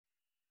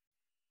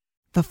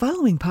The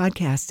following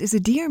podcast is a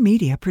Dear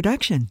Media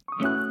production.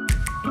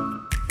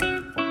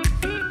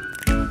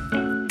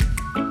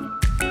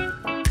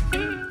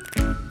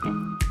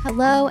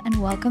 Hello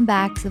and welcome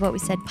back to the What We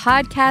Said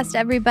podcast,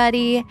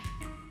 everybody.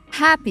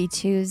 Happy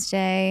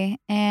Tuesday,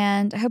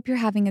 and I hope you're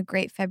having a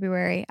great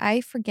February.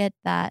 I forget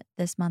that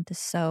this month is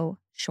so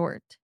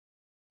short.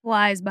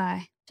 Flies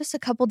by. Just a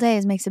couple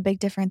days makes a big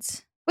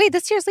difference. Wait,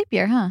 this year's leap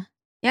year, huh?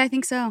 Yeah, I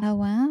think so. Oh,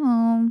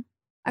 wow.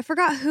 I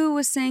forgot who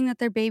was saying that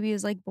their baby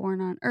was like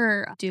born on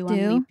or due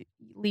on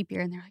leap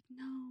year, and they're like,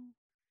 no.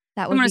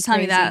 That would Someone be was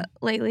telling me crazy. that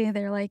lately.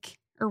 They're like,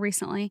 or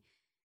recently,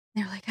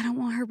 they're like, I don't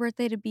want her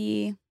birthday to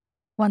be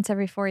Once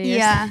every 4 years.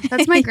 Yeah,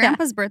 that's my Yeah.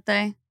 grandpa's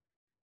birthday.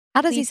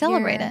 How does he Leap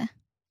celebrate year. it?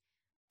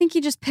 I think he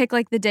just picked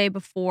like the day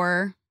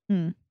before,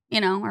 Hmm.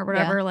 or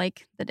whatever,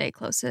 like the day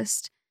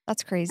closest,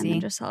 That's and crazy.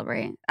 then just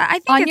celebrate. I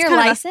think On it's your kind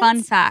of a license?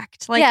 fun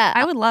fact. Like, Yeah.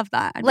 I would love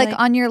that. I'd be Like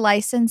on your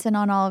license and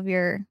on all of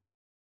your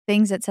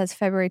things, it says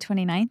February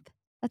 29th.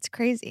 That's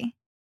crazy.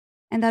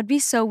 and that'd be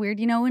so weird.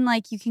 You know when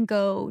like you can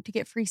go to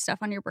get free stuff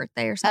on your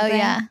birthday or Oh, something?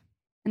 yeah.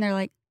 And they're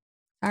like,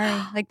 sorry,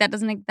 like that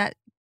Doesn't date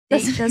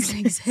exist. doesn't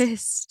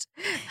exist.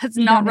 That's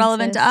You not don't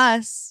relevant to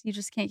exist. us. You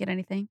just can't get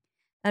anything.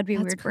 That'd be a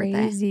That's weird birthday.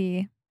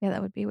 crazy. Yeah,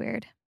 that would be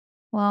weird.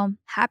 Well,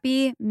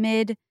 Happy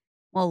late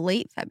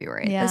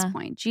February at Yeah. this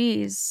point.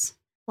 Jeez.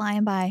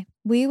 flying by.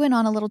 We went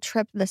on a little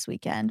trip this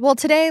weekend. Well,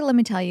 today, let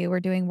me tell you, we're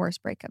doing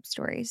worst breakup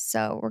stories.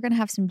 So we're going to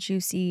have some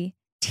juicy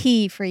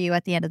tea for you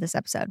at the end of this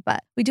episode.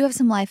 But we do have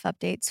some life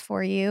updates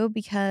for you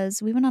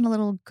because we went on a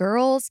little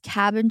girls'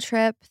 cabin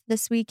trip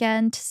this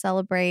weekend to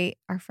celebrate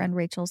our friend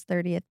Rachel's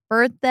 30th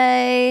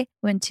birthday.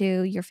 Went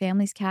to your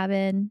family's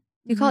cabin.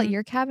 Do you call it Mhm.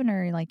 your cabin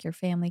or like your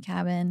family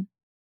cabin?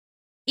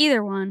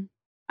 Either one.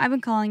 I've been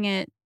calling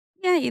it,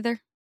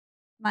 either.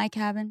 My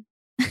cabin.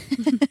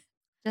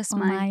 Just Oh,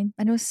 mine. mine.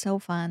 And it was so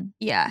fun.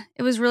 Yeah.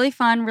 It was really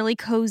fun, really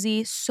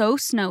cozy, so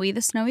snowy.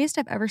 The snowiest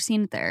I've ever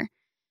seen it there.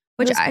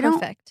 Which it was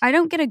perfect. I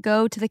don't get to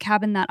go to the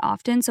cabin that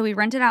often, so we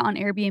rented out on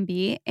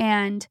Airbnb,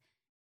 and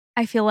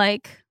I feel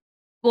like,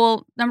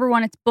 well, number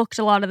one, it's booked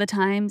a lot of the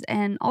times,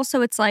 and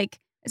also it's like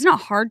it's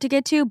not hard to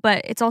get to,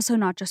 but it's also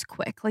not just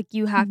quick. Like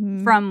you have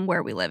Mhm. from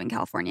where we live in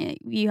California,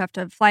 you have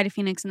to fly to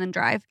Phoenix and then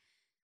drive.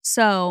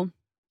 So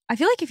I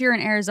feel like if you're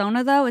in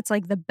Arizona though, it's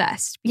like the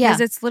best because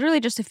it's literally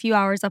just a few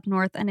hours up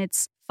north, and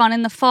it's fun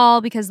in the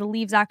fall because the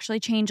leaves actually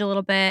change a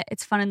little bit.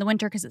 It's fun in the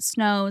winter because it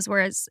snows,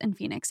 whereas in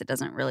Phoenix, you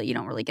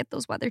don't really get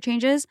those weather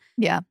changes.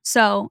 Yeah.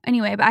 So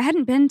anyway, but I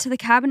hadn't been to the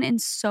cabin in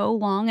so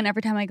long, and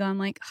every time I go, I'm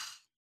like,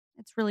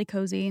 it's really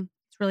cozy.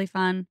 It's really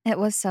fun. It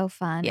was so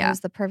fun. It Yeah. was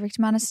the perfect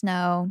amount of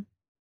snow.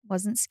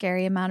 Wasn't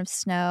scary amount of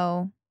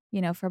snow,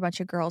 for a bunch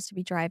of girls to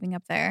be driving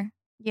up there.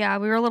 Yeah,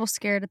 we were a little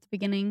scared at the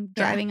beginning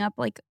Yeah. driving up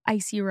like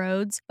icy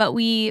roads, but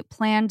we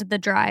planned the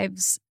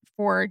drives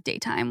for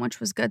daytime, which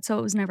was good. So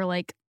it was never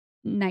like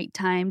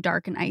nighttime,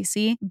 dark and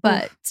icy.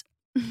 But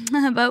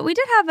but we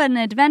did have an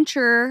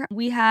adventure.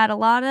 We had a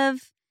lot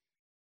of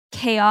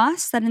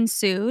chaos that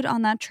ensued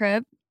on that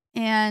trip.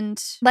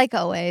 And Like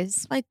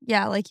always. like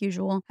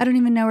usual. I don't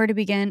even know where to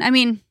begin. I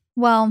mean,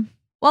 Well,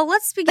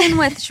 let's begin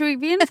with, should we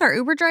begin with our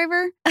Uber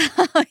driver?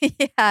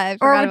 yeah. I Or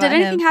forgot did about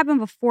anything him. happen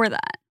before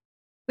that?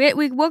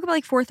 We woke up at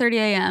like 4:30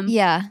 a.m.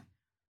 Yeah.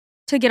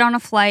 to get on a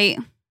flight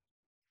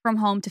from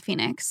home to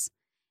Phoenix.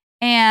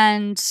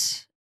 And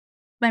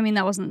I mean,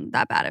 that wasn't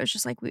that bad. It was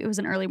just like, it was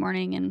an early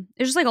morning, and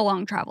it was just like a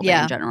long travel day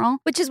Yeah. in general.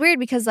 Which is weird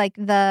because like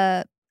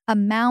the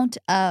amount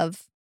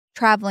of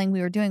traveling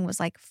we were doing was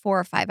like 4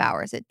 or 5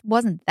 hours. It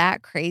wasn't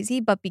that crazy,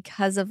 but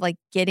because of like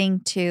getting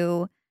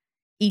to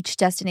each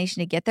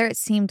destination to get there, it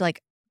seemed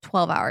like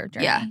 12-hour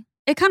journey. Yeah.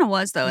 It kind of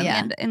was though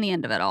Yeah. in the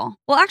end of it all.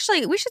 Well,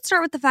 actually, we should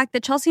start with the fact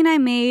that Chelsea and I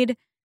made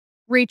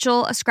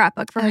Rachel a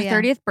scrapbook for Oh, her yeah.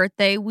 30th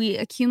birthday. We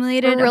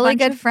accumulated We're really a bunch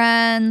good of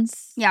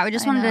friends. Yeah, we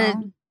just I wanted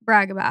know. to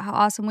brag about how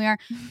awesome we are.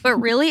 But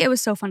really, it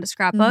was so fun to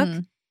scrapbook.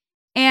 Mhm.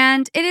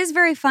 And it is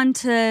very fun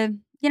to,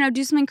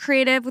 do something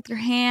creative with your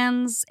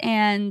hands.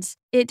 And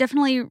it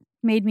definitely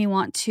made me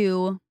want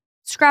to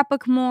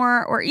scrapbook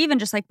more, or even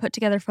just like put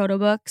together photo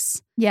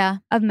books Yeah.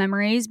 of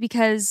memories,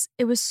 because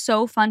it was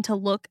so fun to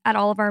look at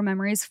all of our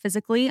memories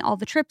physically, all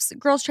the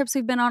girls trips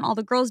we've been on, all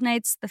the girls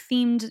nights, the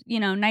themed,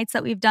 nights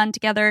that we've done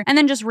together, and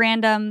then just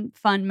random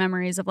fun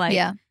memories of like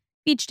Yeah.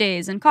 beach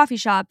days and coffee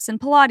shops and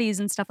Pilates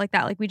and stuff like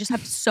that. Like we just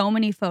have so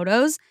many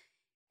photos.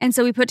 And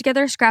so we put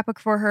together a scrapbook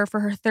for her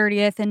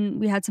 30th,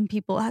 and we had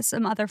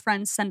some other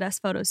friends send us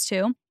photos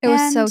too. It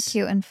was so And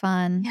cute and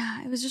fun.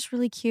 Yeah, it was just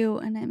really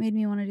cute, and it made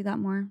me want to do that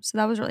more. So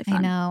that was really I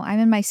fun. know. I'm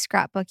in my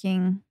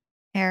scrapbooking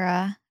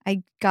era.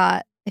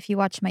 If you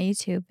watch my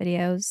YouTube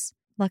videos,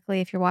 luckily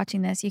if you're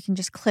watching this, you can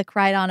just click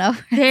right on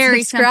over and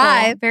Very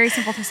subscribe. simple. Very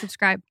simple to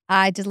subscribe.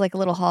 I did like a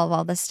little haul of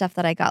all this stuff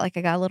that I got. Like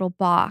I got a little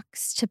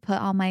box to put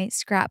all my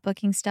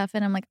scrapbooking stuff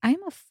in. I'm like,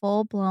 I'm a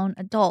full blown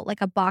adult. Like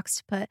a box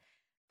to put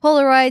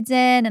Polaroids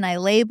in, and I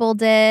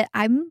labeled it.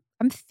 I'm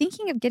I'm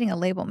thinking of getting a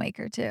label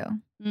maker too.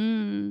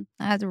 Mm.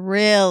 That's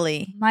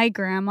really. My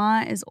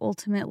grandma is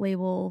ultimate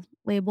label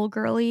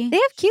girly. They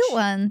have cute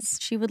ones.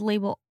 She would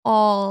label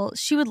oh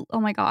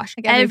my gosh,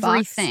 like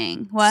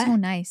everything. Box. What? So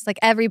nice. Like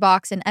every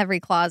box in every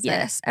closet.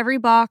 Yes, every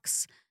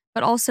box,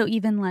 but also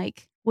even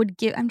like would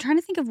give, I'm trying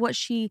to think of what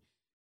she,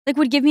 like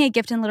would give me a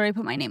gift and literally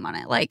put my name on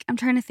it. Like I'm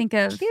trying to think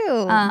of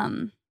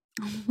cute.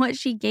 What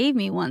she gave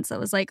me once that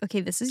was like,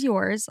 okay, this is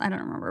yours. I don't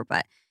remember,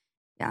 but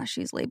yeah,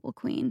 she's label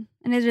queen.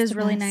 And it is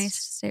really nice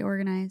to stay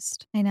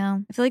organized. I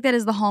know. I feel like that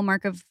is the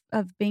hallmark of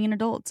being an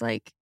adult. It's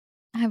like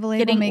I have a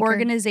label getting maker.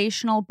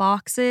 organizational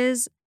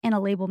boxes and a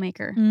label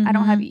maker. I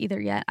don't have either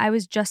yet. I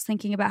was just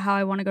thinking about how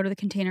I want to go to the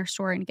Container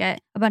Store and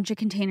get a bunch of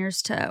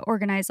containers to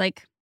organize,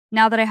 like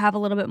now that I have a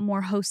little bit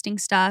more hosting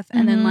stuff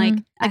and then like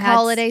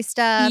holiday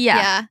stuff.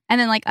 Yeah. And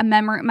then like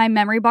my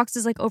memory box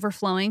is like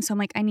overflowing. So I'm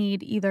like, I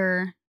need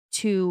either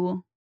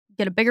to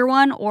get a bigger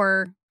one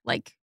or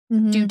like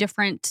do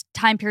different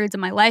time periods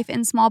of my life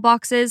in small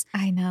boxes.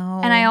 I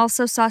know. And I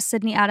also saw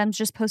Sydney Adams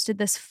just posted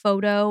this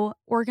photo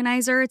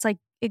organizer. It's like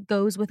it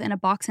goes within a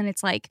box and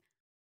it's like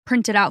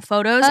printed out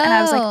photos. And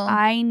I was like,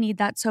 I need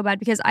that so bad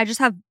because I just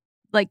have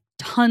like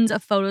tons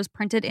of photos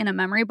printed in a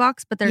memory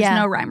box, but there's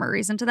no rhyme or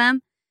reason to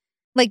them.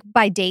 Like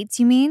by dates,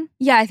 you mean?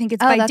 Yeah, I think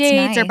it's by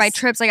dates or by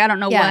trips. Like I don't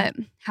know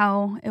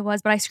how it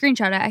was, but I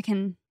screenshot it. I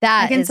can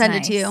send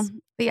it to you.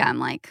 But yeah, I'm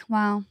like,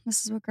 wow,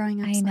 this is what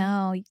growing up is. I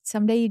know.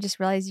 Someday you just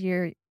realize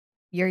you're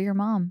your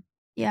mom.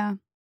 Yeah.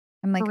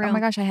 I'm like, oh my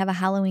gosh, I have a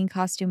Halloween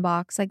costume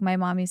box. Like my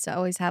mom used to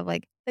always have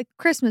like the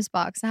Christmas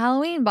box, the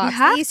Halloween box,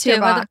 the Easter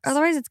box.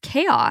 Otherwise it's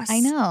chaos.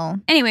 I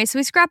know. Anyway, so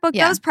we scrapbooked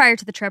those prior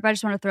to the trip. I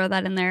just want to throw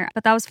that in there.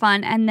 But that was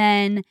fun. And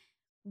then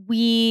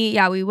we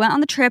went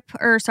on the trip,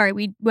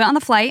 we went on the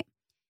flight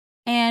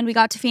and we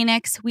got to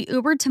Phoenix. We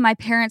Ubered to my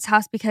parents'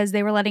 house because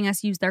they were letting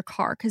us use their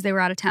car because they were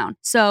out of town.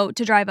 So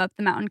to drive up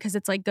the mountain because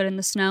it's like good in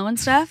the snow and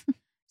stuff.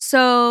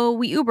 So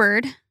we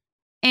Ubered.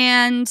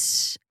 And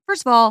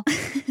first of all,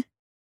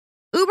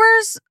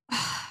 Ubers,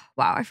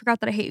 wow, I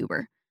forgot that I hate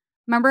Uber.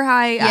 Remember how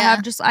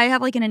I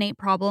have like an innate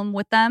problem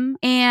with them.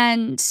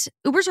 And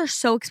Ubers are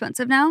so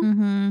expensive now.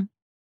 Mm-hmm.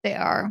 They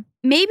are.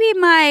 Maybe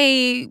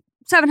my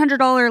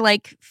 $700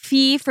 like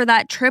fee for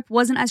that trip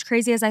wasn't as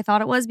crazy as I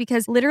thought it was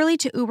because literally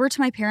to Uber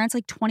to my parents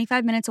like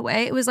 25 minutes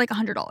away, it was like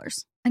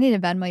 $100. I need to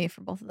Venmo you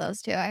for both of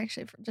those too. I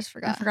actually just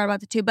forgot. I forgot about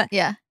the two, but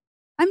yeah,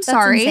 I'm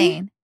sorry.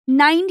 Insane.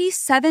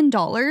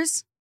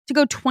 $97 to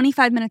go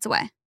 25 minutes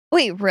away.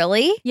 Wait,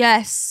 really?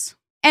 Yes.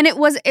 And it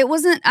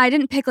wasn't, I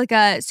didn't pick like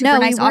a super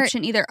nice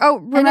option either. Oh,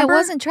 remember? And it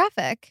wasn't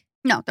traffic.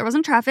 No, there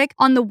wasn't traffic.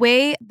 On the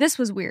way, this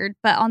was weird,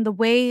 but on the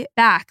way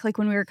back, like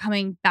when we were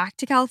coming back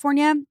to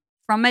California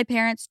from my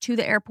parents to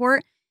the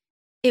airport,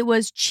 it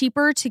was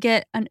cheaper to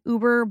get an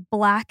Uber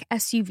black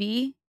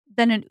SUV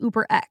than an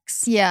Uber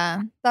X.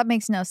 Yeah, that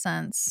makes no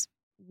sense.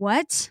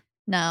 What?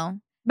 No.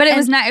 But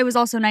it was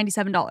also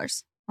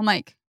 $97. I'm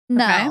like,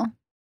 no. Okay.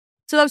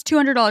 So that was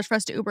 $200 for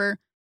us to Uber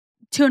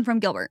to and from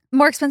Gilbert.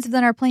 More expensive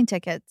than our plane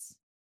tickets.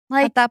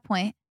 Like, at that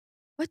point.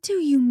 What do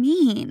you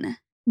mean?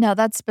 No,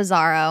 that's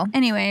bizarro.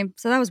 Anyway,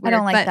 so that was weird. I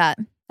don't like that.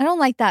 I don't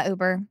like that,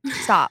 Uber.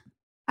 Stop.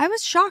 I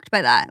was shocked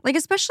by that. Like,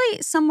 especially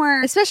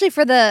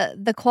for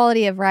the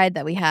quality of ride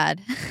that we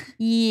had.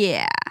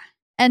 Yeah.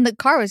 And the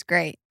car was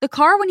great. The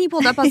car, when he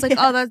pulled up, I was like,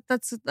 oh,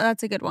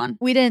 that's a good one.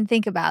 We didn't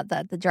think about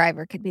that. The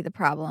driver could be the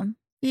problem.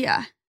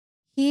 Yeah.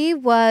 He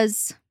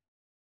was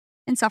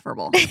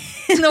insufferable.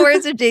 In the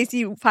words of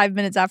JC 5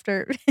 minutes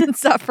after,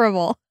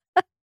 insufferable.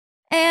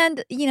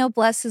 And,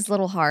 bless his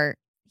little heart.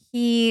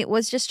 He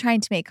was just trying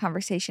to make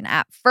conversation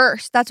at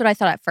first. That's what I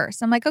thought at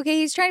first. I'm like, okay,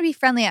 he's trying to be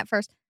friendly at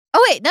first.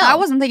 Oh, wait, no. I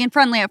wasn't thinking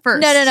friendly at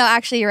first. No.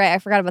 Actually, you're right. I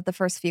forgot about the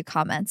first few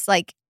comments.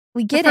 Like,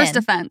 we get in. The first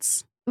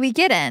offense. We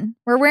get in.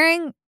 We're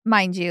wearing,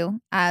 mind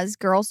you, as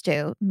girls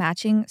do,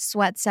 matching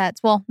sweat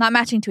sets. Well, not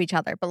matching to each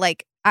other, but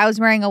like, I was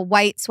wearing a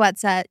white sweat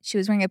set. She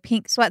was wearing a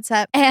pink sweat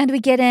set. And we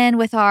get in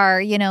with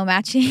our,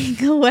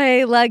 matching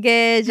away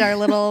luggage, our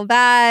little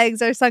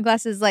bags, our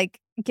sunglasses, like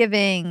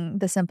giving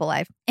the simple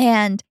life.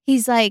 And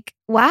he's like,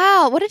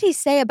 wow, what did he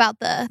say about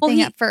the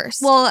thing at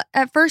first? Well,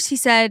 at first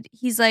he's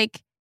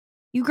like,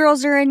 you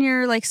girls are in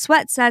your like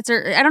sweat sets,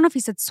 or I don't know if he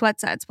said sweat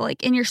sets, but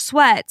like in your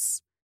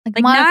sweats.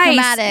 Like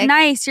monochromatic.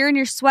 Nice, you're in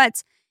your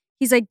sweats.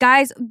 He's like,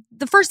 guys,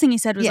 the first thing he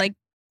said was like,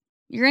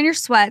 you're in your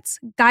sweats.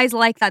 Guys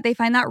like that. They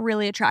find that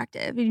really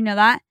attractive. Did you know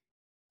that?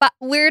 But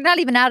we're not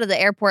even out of the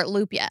airport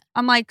loop yet.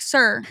 I'm like,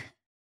 sir,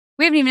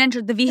 we haven't even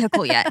entered the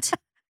vehicle yet.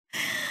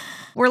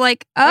 We're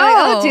like,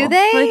 oh, do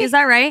they? Like, is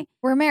that right?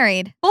 We're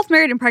married. Both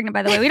married and pregnant,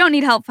 by the way. We don't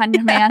need help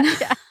finding a man.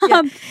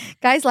 Yeah.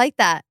 Guys like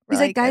that. He's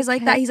like, guys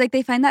like that. He's like,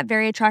 they find that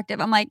very attractive.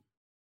 I'm like,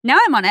 now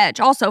I'm on edge.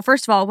 Also,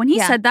 first of all, when he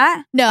said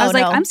that, I was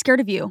like, I'm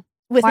scared of you.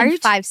 Within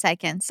 5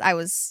 seconds, I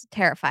was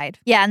terrified.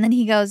 Yeah, and then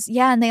he goes,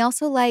 yeah, and they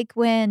also like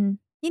when,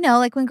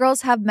 like when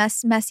girls have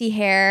messy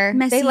hair.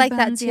 They like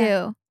buns, that too.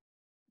 Yeah.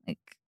 Like,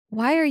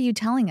 why are you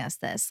telling us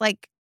this?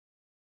 Like,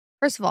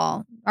 first of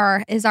all,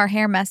 is our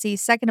hair messy?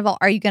 Second of all,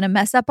 are you going to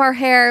mess up our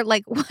hair?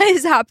 Like, what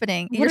is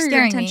happening? What are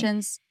your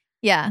intentions?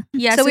 Me. Yeah.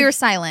 Yeah. So we were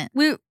silent.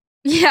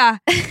 Yeah.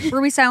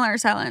 Were we silent or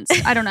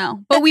silenced? I don't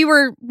know. But we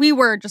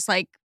were just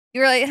like,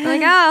 You were like,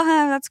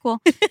 oh, that's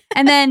cool.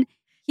 And then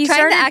he trying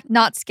started to act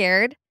not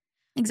scared,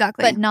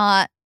 exactly, but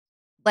not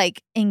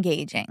like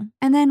engaging.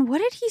 And then what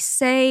did he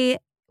say?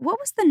 What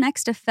was the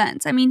next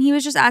offense? I mean, he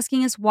was just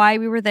asking us why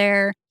we were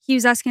there. He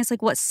was asking us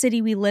like what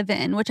city we live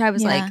in, which I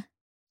was like,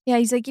 yeah.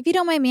 He's like, if you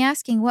don't mind me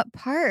asking, what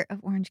part of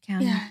Orange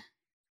County? yeah.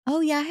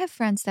 Oh yeah, I have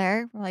friends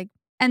there. We're like,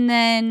 and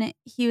then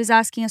he was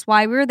asking us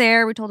why we were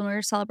there. We told him we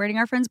were celebrating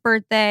our friend's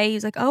birthday. He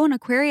was like, oh, an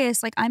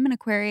Aquarius. Like, I'm an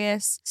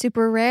Aquarius.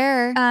 Super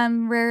rare.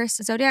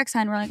 Rarest zodiac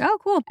sign. We're like, oh,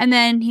 cool. And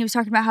then he was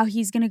talking about how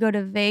he's going to go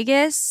to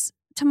Vegas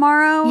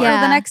tomorrow or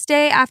the next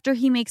day after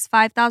he makes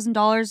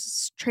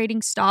 $5,000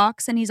 trading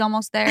stocks and he's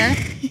almost there.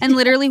 And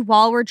literally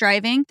while we're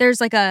driving, there's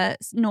like a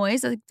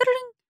noise. Like,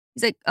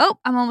 he's like, oh,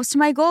 I'm almost to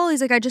my goal. He's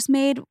like, I just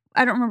made,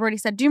 I don't remember what he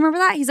said. Do you remember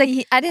that? He's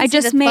like, I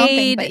just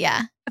made but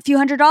yeah, a few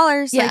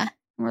 $100s. Yeah. Like,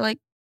 we're like,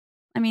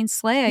 I mean,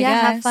 slay, I guess.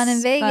 Yeah, have fun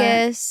in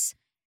Vegas.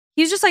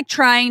 He's just like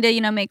trying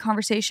to, make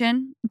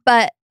conversation.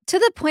 But to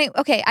the point,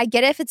 okay, I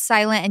get it if it's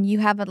silent and you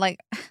have a like,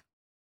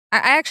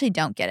 I actually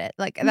don't get it.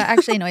 Like, that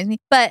actually annoys me.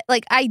 But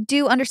like, I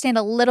do understand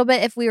a little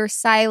bit if we were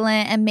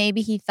silent and maybe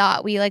he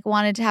thought we like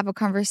wanted to have a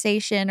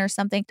conversation or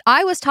something.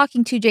 I was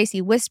talking to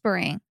JC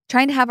whispering,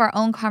 trying to have our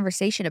own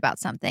conversation about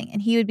something.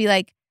 And he would be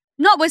like,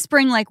 not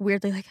whispering like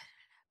weirdly, like,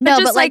 no,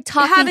 just but like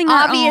talking, having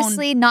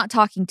obviously not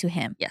talking to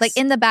him. Yes. Like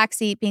in the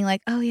backseat being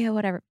like, oh yeah,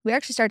 whatever. We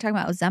actually started talking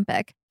about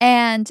Ozempic.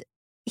 And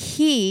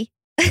he,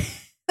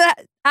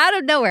 out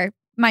of nowhere,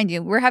 mind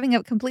you, we're having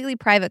a completely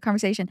private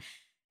conversation,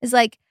 is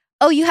like,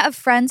 oh, you have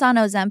friends on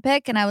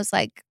Ozempic? And I was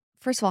like,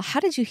 first of all,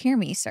 how did you hear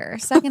me, sir?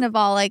 Second of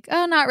all, like,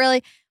 oh, not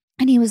really.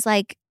 And he was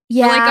like,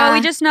 yeah. We're like, oh,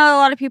 we just know a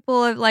lot of people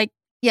are like,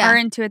 are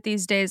into it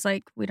these days.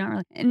 Like, we don't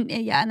really. And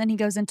then he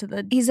goes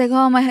into he's like,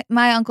 oh,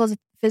 my uncle's a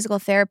physical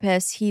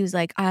therapist. He was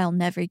like, I'll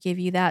never give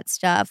you that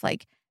stuff.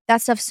 Like,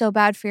 that stuff's so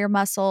bad for your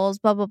muscles,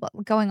 blah, blah, blah.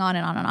 Going on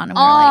and on and on. And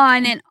we're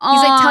on like, and on.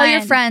 He's like, tell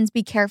your friends,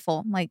 be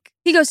careful. I'm like,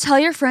 he goes, tell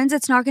your friends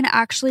it's not going to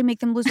actually make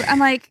them lose weight. I'm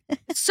like,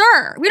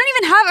 sir, we don't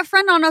even have a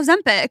friend on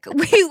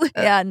Ozempic.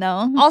 Yeah,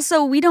 no.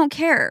 Also, we don't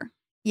care.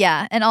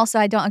 Yeah. And also,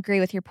 I don't agree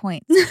with your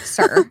points,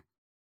 sir,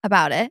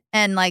 about it.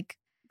 And like,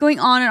 going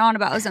on and on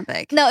about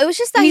Ozempic. No, it was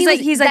just that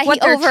he's like,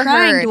 what they're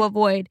trying to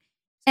avoid.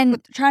 And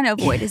what they're trying to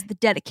avoid is the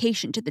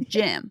dedication to the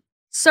gym.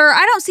 Sir,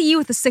 I don't see you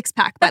with a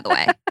six-pack, by the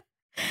way.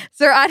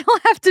 Sir, I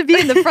don't have to be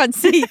in the front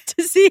seat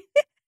to see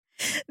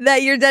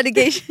that your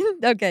dedication.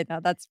 Okay, no,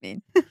 that's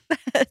mean.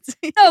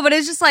 No, but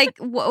it's just like,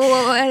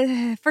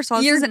 first of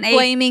all, you're this isn't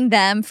blaming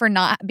them for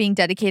not being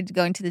dedicated to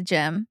going to the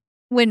gym.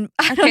 When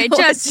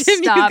just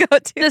stop.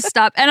 Just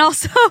stop. And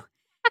also,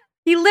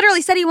 he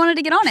literally said he wanted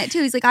to get on it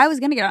too. He's like, I was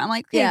going to get on it. I'm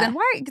like, okay, then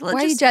why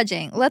are you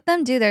judging? Let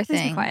them do their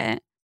thing. Be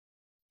quiet.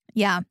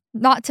 Yeah,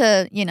 not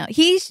to,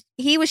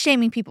 he was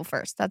shaming people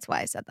first. That's why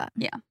I said that.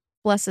 Yeah.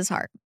 Bless his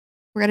heart.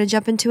 We're going to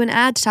jump into an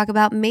ad to talk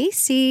about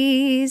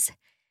Macy's.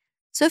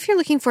 So if you're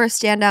looking for a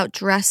standout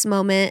dress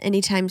moment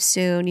anytime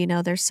soon,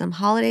 there's some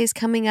holidays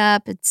coming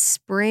up. It's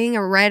spring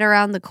right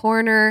around the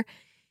corner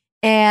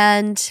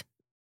and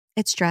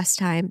it's dress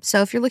time.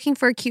 So if you're looking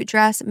for a cute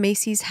dress,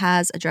 Macy's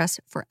has a dress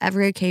for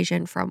every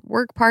occasion, from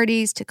work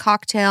parties to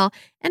cocktail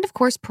and of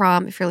course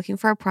prom if you're looking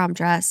for a prom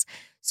dress.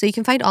 So you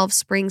can find all of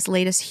spring's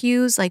latest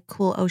hues like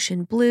cool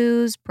ocean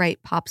blues,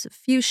 bright pops of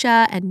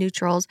fuchsia, and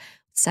neutrals.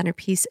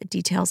 Centerpiece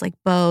details like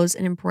bows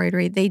and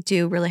embroidery. They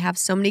do really have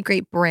so many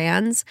great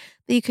brands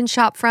that you can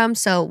shop from.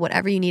 So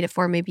whatever you need it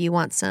for, maybe you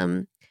want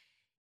some,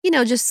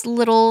 just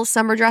little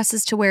summer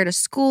dresses to wear to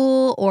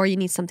school, or you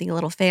need something a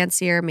little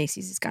fancier,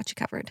 Macy's has got you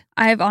covered.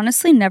 I've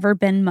honestly never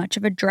been much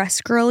of a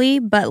dress girly,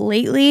 but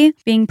lately,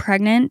 being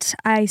pregnant,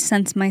 I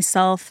sense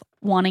myself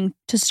wanting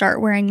to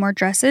start wearing more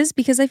dresses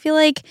because I feel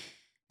like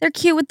they're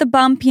cute with the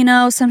bump,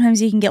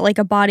 Sometimes you can get like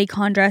a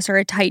bodycon dress or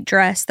a tight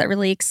dress that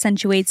really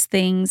accentuates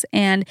things.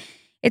 And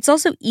it's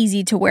also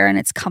easy to wear and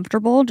it's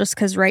comfortable just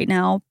because right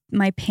now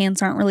my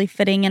pants aren't really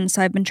fitting. And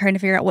so I've been trying to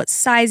figure out what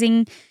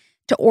sizing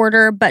to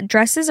order. But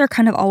dresses are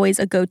kind of always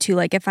a go-to.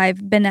 Like if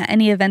I've been at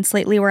any events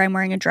lately where I'm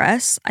wearing a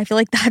dress, I feel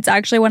like that's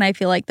actually when I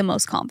feel like the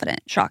most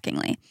confident,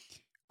 shockingly.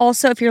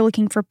 Also, if you're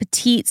looking for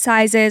petite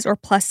sizes or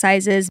plus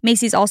sizes,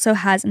 Macy's also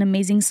has an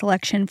amazing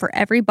selection for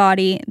every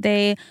body.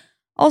 They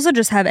also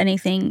just have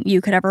anything you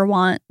could ever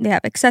want. They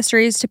have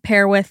accessories to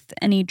pair with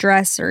any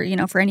dress or,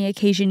 for any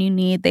occasion you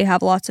need. They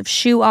have lots of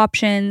shoe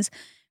options,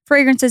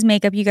 fragrances,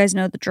 makeup. You guys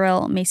know the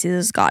drill. Macy's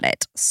has got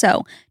it.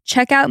 So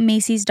check out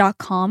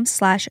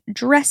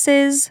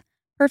Macys.com/dresses.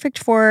 Perfect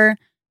for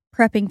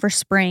prepping for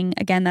spring.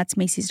 Again, that's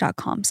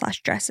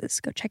Macys.com/dresses.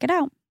 Go check it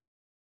out.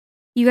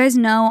 You guys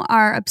know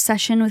our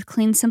obsession with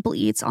Clean Simple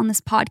Eats on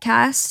this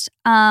podcast.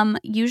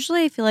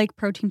 Usually I feel like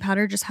protein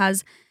powder just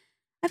has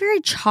a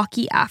very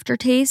chalky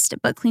aftertaste,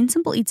 but Clean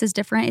Simple Eats is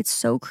different. It's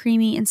so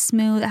creamy and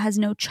smooth. It has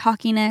no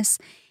chalkiness.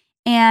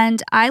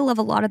 And I love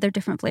a lot of their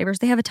different flavors.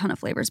 They have a ton of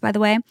flavors, by the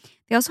way.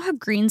 They also have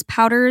greens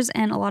powders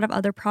and a lot of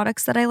other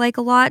products that I like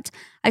a lot.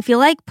 I feel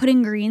like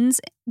putting greens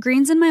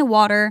in my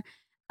water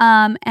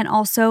and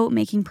also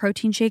making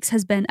protein shakes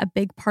has been a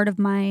big part of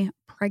my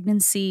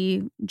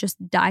pregnancy just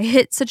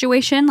diet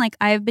situation. Like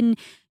I've been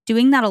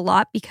doing that a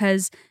lot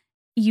because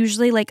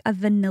usually like a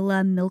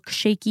vanilla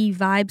milkshakey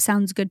vibe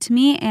sounds good to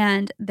me,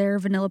 and their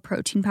vanilla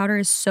protein powder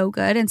is so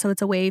good. And so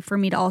it's a way for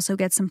me to also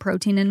get some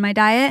protein in my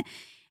diet.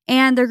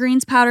 And their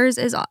greens powders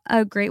is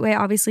a great way,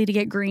 obviously, to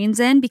get greens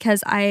in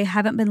because I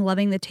haven't been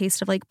loving the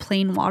taste of like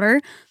plain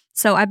water.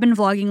 So I've been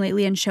vlogging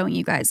lately and showing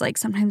you guys, like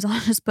sometimes I'll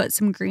just put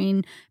some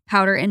green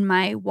powder in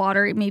my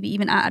water, maybe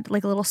even add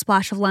like a little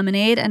splash of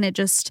lemonade, and it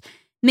just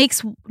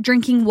makes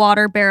drinking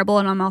water bearable.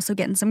 And I'm also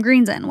getting some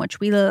greens in, which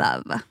we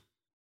love.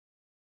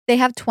 They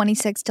have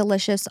 26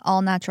 delicious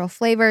all-natural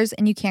flavors,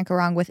 and you can't go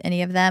wrong with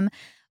any of them.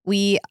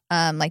 We,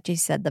 like J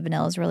said, the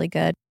vanilla is really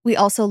good. We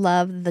also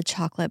love the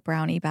chocolate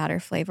brownie batter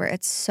flavor.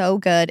 It's so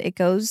good. It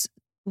goes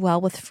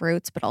well with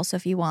fruits, but also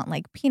if you want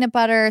like peanut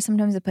butter,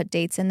 sometimes they put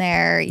dates in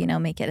there, you know,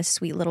 make it a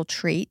sweet little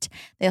treat.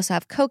 They also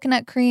have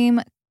coconut cream,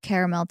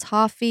 caramel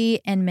toffee,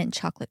 and mint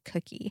chocolate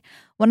cookie.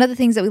 One of the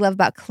things that we love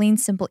about Clean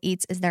Simple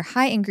Eats is their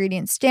high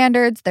ingredient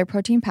standards. Their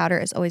protein powder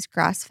is always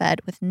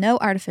grass-fed with no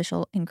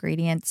artificial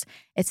ingredients.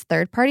 It's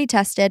third-party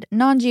tested,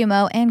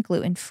 non-GMO, and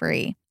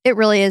gluten-free. It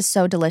really is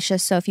so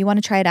delicious. So if you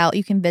want to try it out,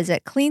 you can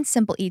visit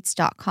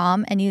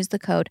cleansimpleeats.com and use the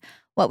code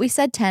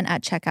WhatWeSaid10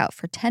 at checkout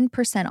for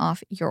 10%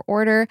 off your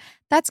order.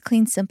 That's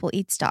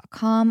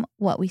cleansimpleeats.com,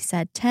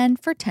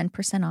 WhatWeSaid10 for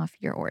 10% off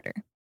your order.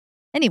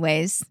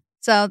 Anyways,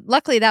 so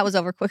luckily that was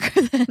over quicker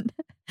than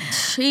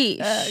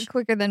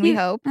we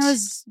hoped.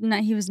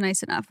 He was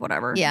nice enough,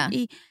 whatever. Yeah.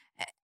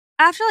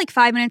 After like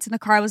 5 minutes in the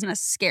car, I wasn't as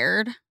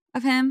scared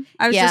of him.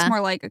 I was just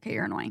more like, okay,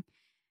 you're annoying.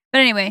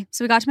 But anyway,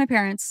 so we got to my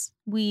parents.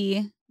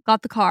 We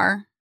got the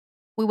car.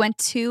 We went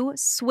to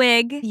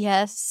Swig.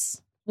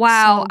 Yes.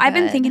 Wow. So I've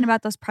been good. thinking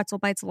about those pretzel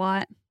bites a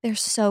lot. They're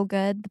so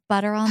good. The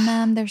butter on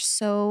them, they're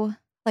so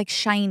like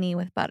shiny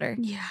with butter.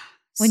 Yeah.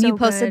 When you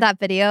posted that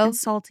video, and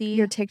salty,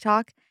 your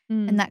TikTok,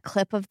 and that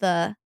clip of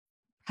the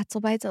pretzel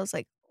bites, I was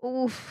like,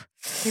 oof.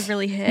 They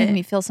really hit. Made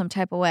me feel some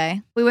type of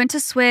way. We went to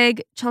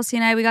Swig. Chelsea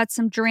and I, we got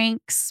some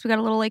drinks. We got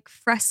a little like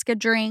Fresca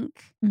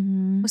drink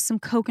with some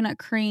coconut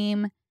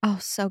cream. Oh,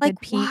 so like,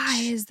 good. Peach. Why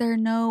is there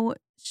no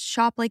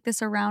shop like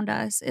this around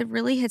us? It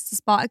really hits the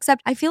spot.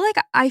 Except I feel like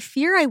I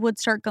fear I would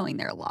start going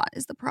there a lot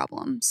is the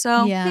problem.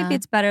 So maybe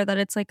it's better that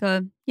it's like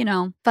a, you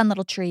know. Fun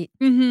little treat.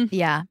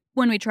 Yeah.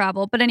 When we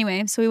travel. But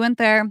anyway, so we went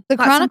there. The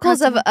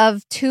chronicles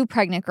of two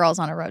pregnant girls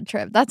on a road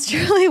trip. That's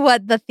truly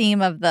what the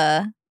theme of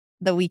the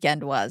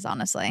weekend was,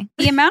 honestly.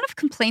 The amount of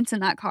complaints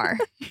in that car.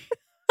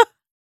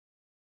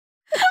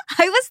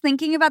 I was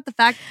thinking about the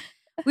fact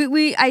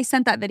I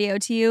sent that video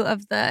to you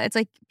of it's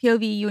like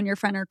POV, you and your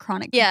friend are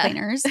chronic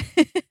complainers.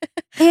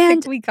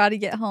 And we got to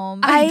get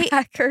home. My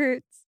back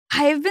hurts.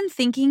 I've been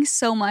thinking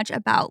so much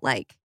about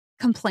like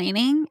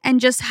complaining and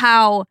just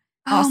how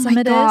awesome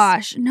it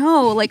is.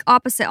 No, like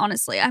opposite,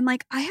 honestly. I'm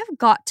like, I have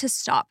got to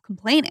stop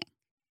complaining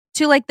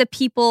to like the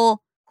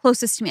people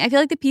closest to me. I feel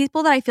like the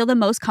people that I feel the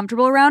most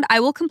comfortable around, I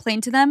will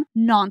complain to them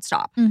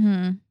nonstop.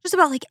 Just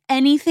about like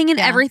anything and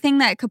everything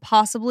that could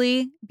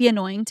possibly be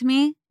annoying to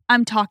me.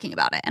 I'm talking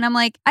about it. And I'm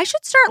like, I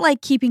should start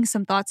like keeping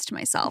some thoughts to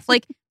myself.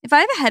 Like if I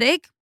have a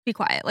headache, be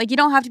quiet. Like you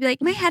don't have to be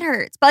like, my head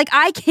hurts. But like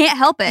I can't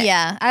help it.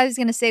 Yeah. I was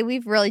going to say,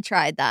 we've really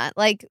tried that.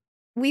 Like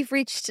we've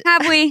reached.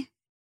 Have we?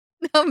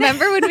 No,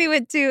 remember when we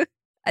went to,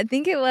 I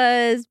think it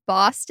was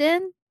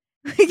Boston?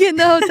 We get in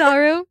the hotel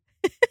room.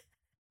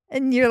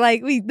 And you're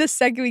like, the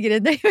second we get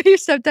in there, you're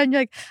so done.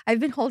 You're like, I've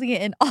been holding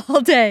it in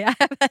all day. I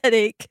have a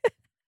headache.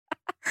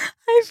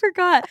 I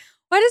forgot.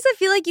 Why does it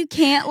feel like you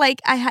can't,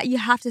 like, you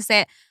have to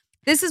say it?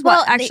 This is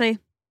what actually.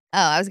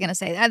 I was going to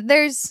say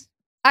that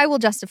I will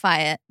justify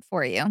it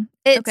for you.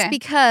 It's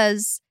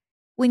because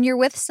when you're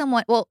with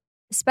someone, well,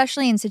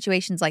 especially in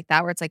situations like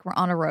that where it's like we're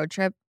on a road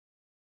trip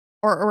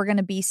or we're going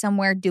to be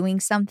somewhere doing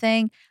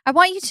something, I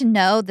want you to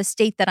know the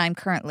state that I'm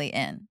currently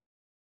in.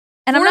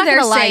 And I'm not going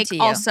to lie to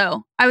you.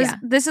 Also,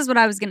 this is what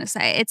I was going to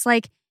say. It's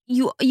like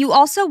you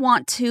also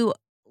want to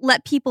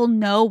let people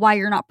know why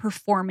you're not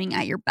performing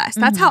at your best.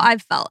 That's how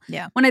I've felt.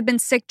 Yeah. When I've been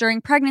sick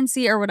during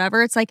pregnancy or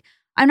whatever, it's like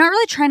I'm not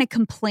really trying to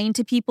complain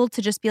to people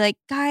to just be like,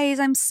 guys,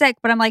 I'm sick.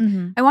 But I'm like,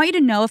 I want you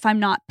to know if I'm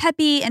not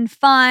peppy and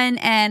fun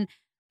and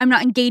I'm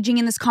not engaging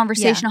in this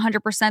conversation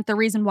 100%. The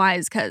reason why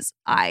is because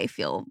I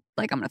feel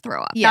like I'm going to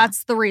throw up. Yeah.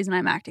 That's the reason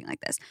I'm acting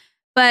like this.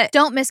 But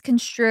don't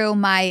misconstrue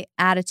my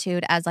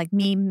attitude as like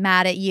me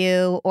mad at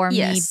you or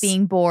me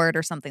being bored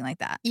or something like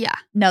that. Yeah.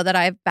 Know that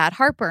I have bad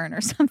heartburn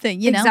or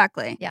something, you know?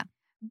 Exactly. Yeah.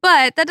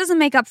 But that doesn't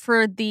make up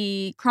for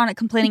the chronic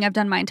complaining I've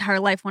done my entire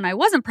life when I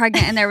wasn't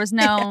pregnant and there was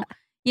no,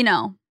 you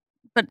know.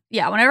 But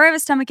yeah, whenever I have a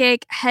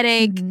stomachache,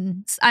 headache,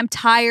 I'm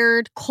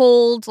tired,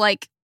 cold,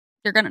 like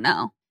you're going to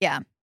know. Yeah.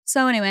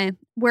 So anyway,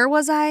 where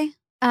was I?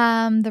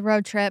 The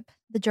road trip,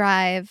 the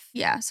drive.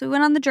 Yeah. So we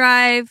went on the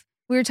drive.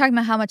 We were talking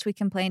about how much we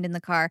complained in the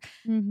car.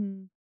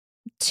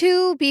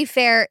 To be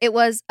fair, it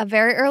was a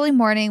very early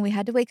morning. We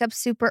had to wake up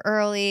super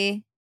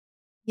early,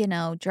 you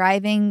know,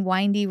 driving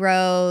windy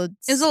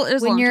roads. It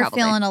was when a you're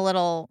feeling a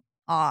little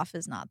off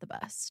is not the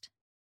best.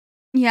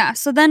 Yeah.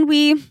 So then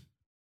we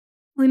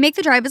make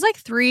the drive. It's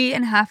like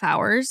 3.5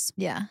 hours.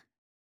 Yeah.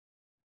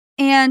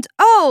 And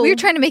we were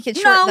trying to make it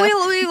short.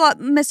 No,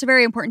 we missed a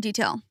very important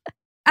detail.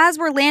 As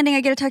we're landing,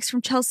 I get a text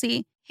from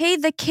Chelsea. Hey,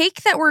 the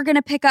cake that we're going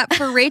to pick up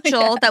for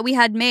Rachel that we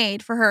had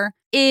made for her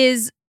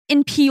is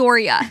in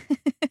Peoria.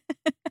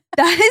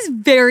 That is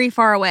very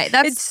far away.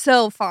 It's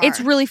so far.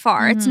 It's really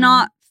far. It's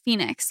not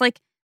Phoenix. Like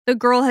the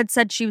girl had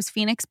said she was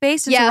Phoenix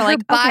based. And yeah, so we're her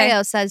like,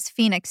 bio says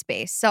Phoenix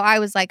based. So I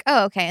was like,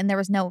 oh, okay. And there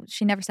was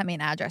she never sent me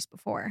an address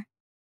before.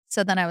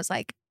 So then I was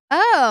like,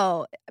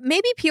 oh,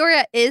 maybe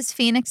Peoria is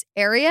Phoenix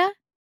area.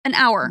 An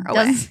hour away.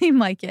 Doesn't seem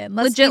like it.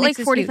 Legit Phoenix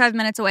like 45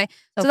 minutes away.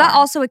 So that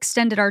also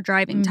extended our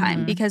driving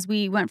time because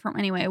we went from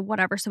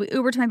whatever. So we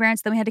Ubered to my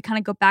parents. Then we had to kind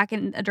of go back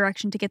in a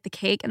direction to get the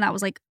cake. And that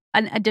was like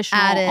an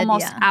additional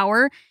almost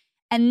hour.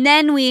 And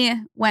then we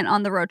went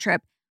on the road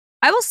trip.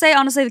 I will say,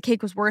 honestly, the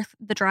cake was worth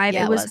the drive.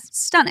 Yeah, it was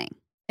stunning.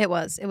 It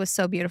was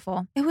so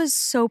beautiful. It was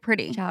so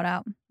pretty. Shout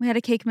out. We had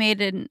a cake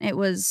made and it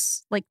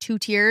was like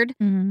 2-tiered.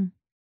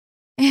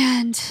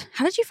 And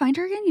how did you find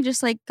her again? You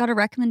just like got a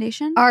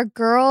recommendation? Our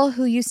girl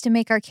who used to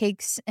make our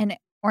cakes in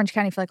Orange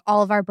County for like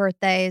all of our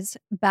birthdays,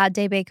 Bad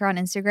Day Baker on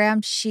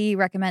Instagram, she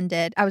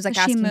recommended. I was like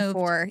asking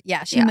for,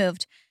 she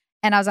moved.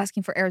 And I was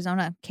asking for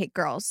Arizona cake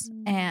girls.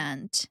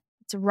 And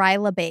it's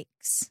Ryla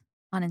Bakes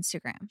on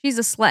Instagram. She's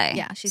a slay.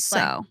 Yeah, she's slay.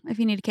 So if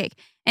you need a cake.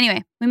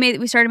 Anyway,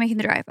 we started making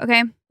the drive,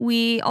 okay?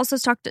 We also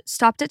stopped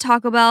at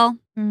Taco Bell.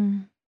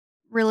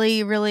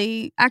 Really,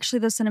 really, actually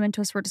those cinnamon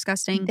toasts were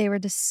disgusting. They were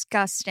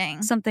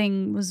disgusting.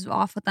 Something was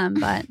off with them,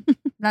 but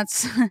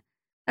that's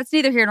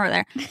neither here nor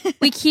there.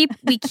 We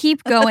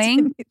keep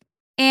going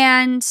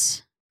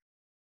and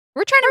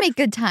we're trying to make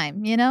good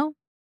time, you know?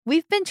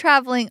 We've been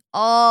traveling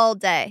all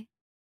day.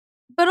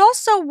 But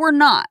also we're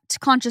not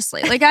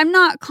consciously. Like I'm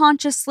not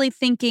consciously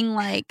thinking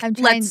like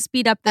let's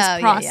speed up this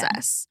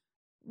process.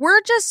 Yeah.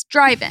 We're just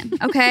driving,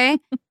 okay?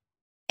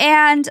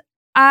 And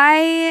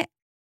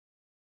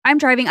I'm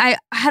driving. I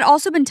had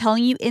also been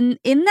telling you in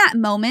that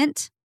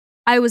moment,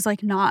 I was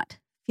like not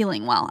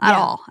feeling well at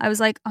all. I was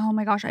like, oh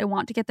my gosh, I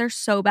want to get there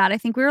so bad. I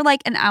think we were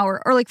like an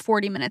hour or like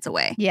 40 minutes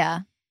away. Yeah.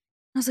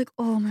 I was like,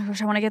 oh my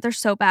gosh, I want to get there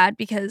so bad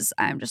because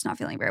I'm just not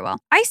feeling very well.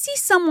 I see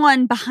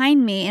someone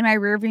behind me in my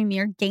rearview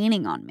mirror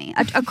gaining on me,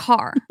 a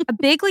car, a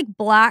big like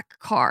black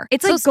car.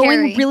 It's so like scary.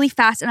 Going really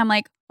fast. And I'm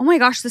like, oh my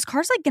gosh, this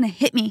car's like going to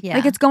hit me. Yeah.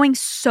 Like it's going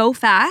so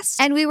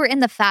fast. And we were in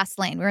the fast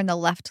lane. We were in the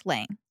left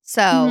lane.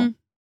 So,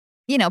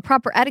 you know,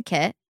 proper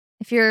etiquette.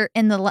 If you're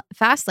in the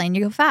fast lane,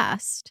 you go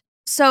fast.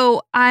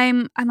 So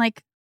I'm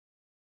like,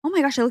 oh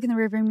my gosh, I look in the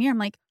rearview mirror. I'm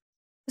like,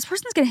 this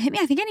person's going to hit me.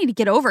 I think I need to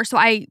get over. So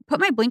I put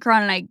my blinker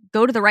on and I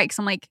go to the right because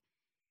I'm like,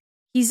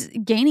 he's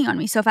gaining on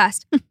me so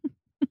fast.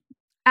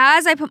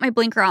 As I put my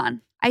blinker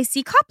on, I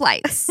see cop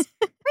lights.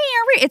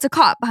 It's a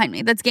cop behind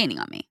me that's gaining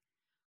on me.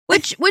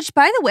 Which,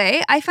 by the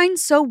way, I find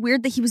so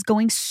weird that he was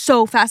going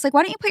so fast. Like,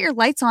 why don't you put your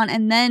lights on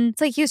and then...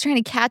 It's like he was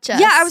trying to catch us.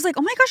 Yeah, I was like,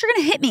 oh my gosh, you're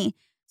going to hit me.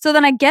 So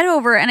then I get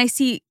over and I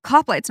see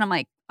cop lights and I'm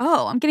like,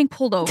 oh, I'm getting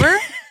pulled over.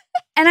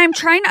 And I'm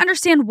trying to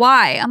understand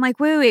why. I'm like,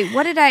 wait,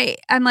 what did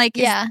I'm like,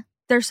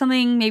 there's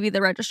something, maybe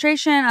the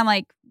registration. I'm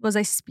like, was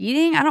I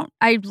speeding?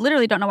 I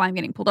literally don't know why I'm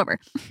getting pulled over.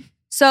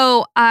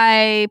 So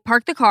I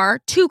park the car,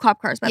 2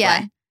 cop cars, by the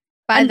way.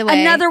 By the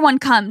way. Another one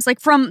comes like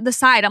from the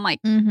side. I'm like,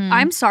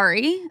 I'm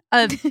sorry.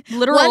 A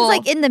literal. One's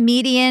like in the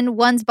median,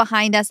 one's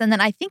behind us. And then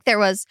I think there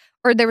was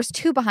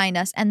 2 behind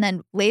us. And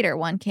then later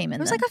one came in.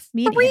 It was like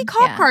median. 3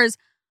 cop cars.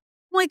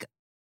 I'm like,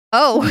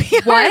 oh,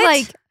 what?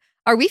 Like,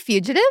 are we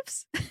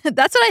fugitives?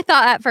 That's what I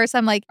thought at first.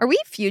 I'm like, are we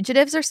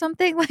fugitives or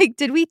something? Like,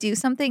 did we do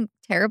something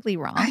terribly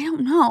wrong? I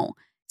don't know.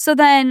 So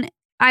then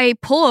I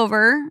pull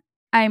over.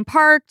 I'm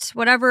parked,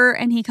 whatever.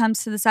 And he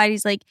comes to the side.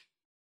 He's like,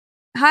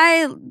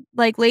 hi,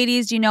 like,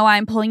 ladies, do you know why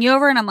I'm pulling you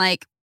over? And I'm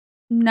like,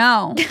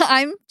 no.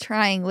 I'm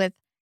trying with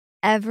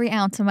every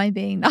ounce of my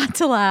being not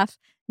to laugh,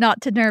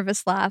 not to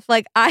nervous laugh.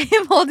 Like, I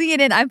am holding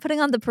it in. I'm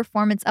putting on the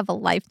performance of a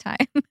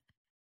lifetime.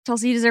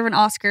 Chelsea, you deserve an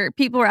Oscar.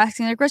 People were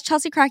asking, like, was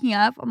Chelsea cracking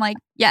up? I'm like,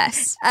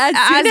 yes. As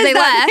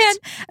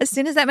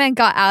soon as that man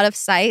got out of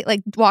sight,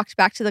 like, walked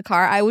back to the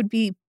car, I would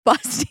be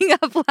busting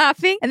up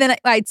laughing. And then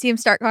I'd see him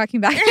start walking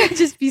back and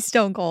just be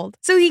stone cold.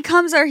 So he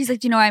comes over. He's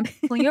like, do you know why I'm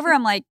pulling you over?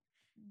 I'm like,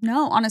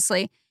 no,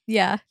 honestly.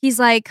 Yeah. He's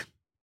like,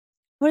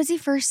 what does he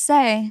first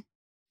say?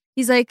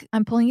 He's like,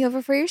 I'm pulling you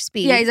over for your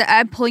speed. Yeah, he's like,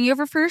 I'm pulling you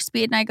over for your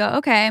speed. And I go,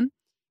 okay.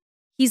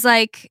 He's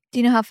like, do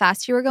you know how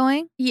fast you were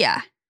going? Yeah.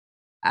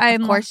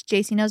 Of course,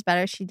 JC knows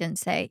better. She didn't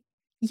say,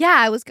 yeah,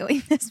 I was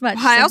going this much.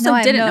 I also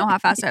didn't know how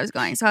fast I was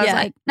going. So I was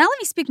like, now let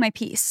me speak my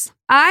piece.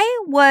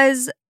 I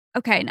was,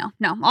 okay, no.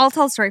 I'll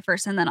tell the story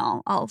first and then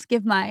I'll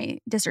give my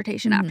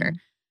dissertation after.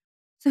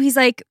 So he's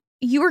like,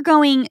 you were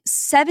going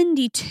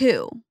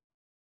 72. And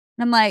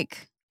I'm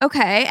like,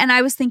 okay. And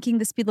I was thinking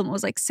the speed limit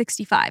was like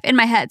 65 in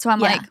my head. So I'm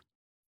like.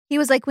 He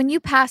was like, when you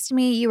passed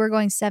me, you were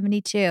going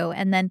 72.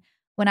 And then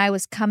when I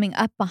was coming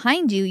up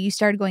behind you, you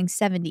started going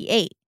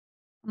 78.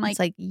 I'm like, it's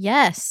like,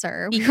 yes,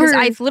 sir. Because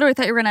I literally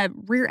thought you were going to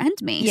rear end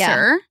me,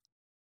 sir.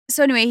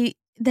 So anyway,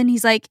 then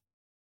he's like,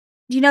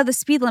 do you know the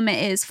speed limit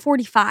is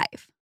 45?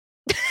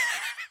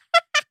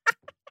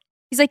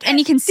 He's like, and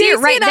you can see it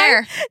right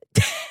there.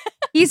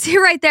 He's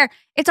right there.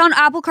 It's on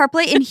Apple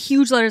CarPlay in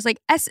huge letters, like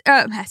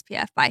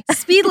SPF, bye.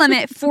 Speed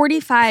limit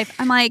 45.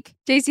 I'm like,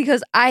 JC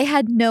goes, I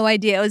had no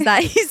idea it was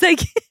that. He's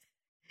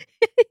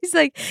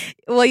like,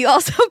 well, you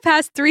also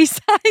passed 3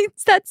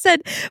 signs that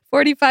said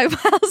 45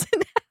 miles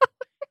an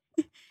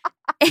hour.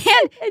 and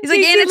he's like,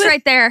 and it's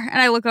right there.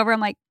 And I look over, I'm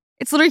like,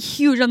 it's literally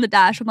huge on the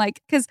dash. I'm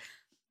like, because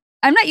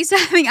I'm not used to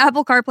having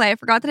Apple CarPlay. I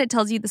forgot that it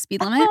tells you the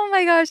speed limit. Oh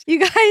my gosh. You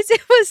guys,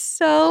 it was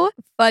so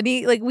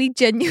funny. Like, we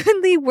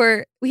genuinely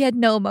we had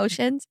no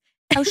emotions.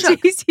 Oh, shook.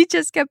 JC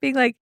just kept being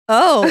like,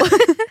 oh.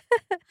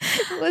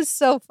 It was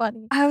so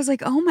funny. I was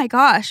like, oh my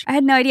gosh. I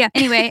had no idea.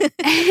 Anyway,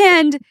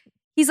 and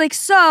he's like,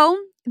 so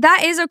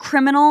that is a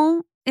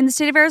criminal in the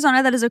state of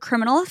Arizona. That is a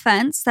criminal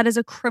offense. That is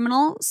a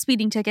criminal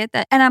speeding ticket.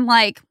 And I'm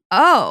like,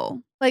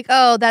 oh. Like,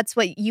 oh, that's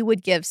what you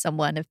would give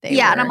someone if they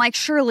were. And I'm like,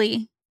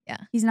 surely. Yeah.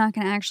 He's not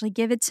going to actually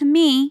give it to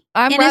me.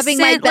 I'm rubbing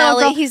my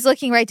belly. He's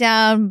looking right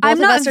down. Both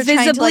of us are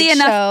trying to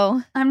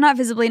show. I'm not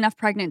visibly enough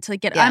pregnant to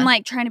get it. I'm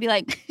like trying to be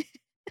like,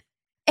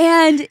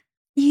 and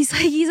he's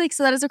like,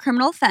 so that is a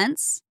criminal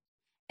offense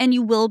and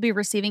you will be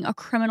receiving a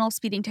criminal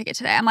speeding ticket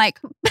today. I'm like,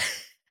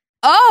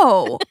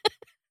 oh,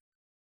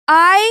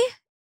 I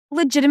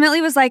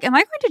legitimately was like, am I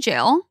going to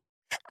jail?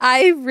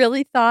 I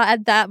really thought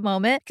at that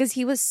moment, because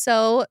he was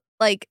so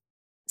like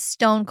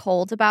stone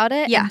cold about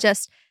it and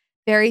just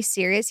very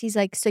serious. He's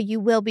like, so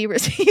you will be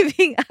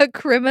receiving a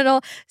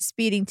criminal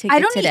speeding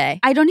ticket today.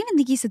 I don't even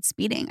think he said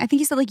speeding. I think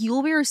he said like, you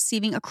will be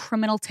receiving a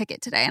criminal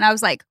ticket today. And I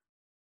was like,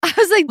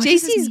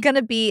 JC's going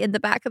to be in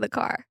the back of the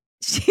car.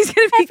 She's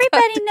going to be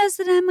Everybody knows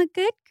that I'm a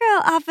good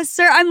girl,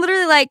 officer. I'm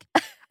literally like,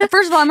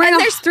 first of all, and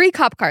there's 3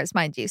 cop cars,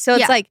 mind you. So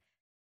it's like,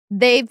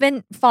 they've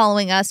been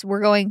following us.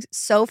 We're going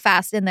so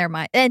fast in their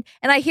mind. And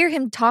I hear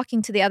him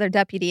talking to the other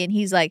deputy and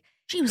he's like,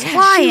 She was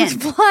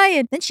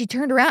flying. Then she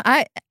turned around.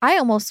 I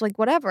almost like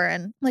whatever.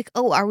 And I'm like,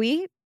 oh, are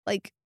we?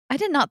 Like, I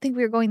did not think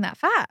we were going that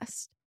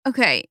fast.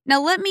 Okay.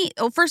 Now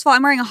first of all,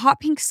 I'm wearing a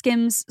hot pink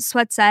Skims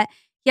sweat set.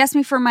 He asked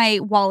me for my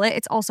wallet.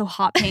 It's also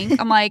hot pink.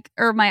 I'm like,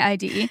 or my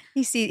ID.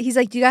 He's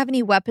like, do you have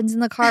any weapons in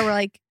the car? We're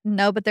like,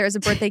 no, but there's a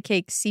birthday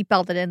cake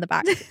seatbelted in the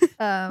back.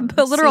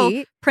 The literal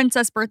seat.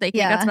 Princess birthday cake.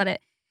 Yeah. That's about it.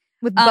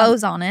 With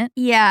bows on it.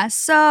 Yeah.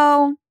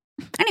 So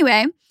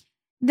anyway,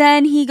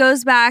 then he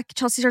goes back.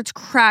 Chelsea starts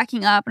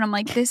cracking up. And I'm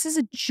like, this is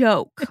a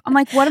joke. I'm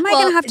like, what am I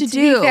going to have to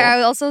do? Be fair,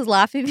 I also was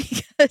laughing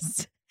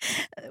because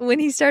when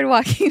he started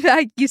walking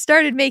back, you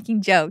started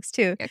making jokes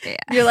too. Okay,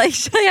 yeah. You're like,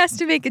 should I ask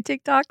to make a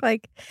TikTok?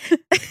 Like,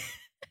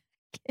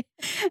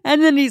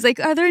 and then he's like,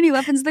 are there any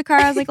weapons in the car?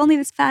 I was like, only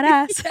this fat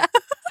ass.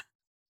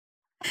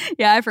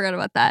 Yeah, I forgot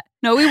about that.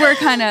 No, we were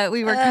kind of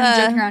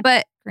joking around.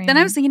 But then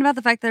I was thinking about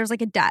the fact that there's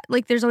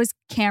like there's always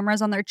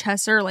cameras on their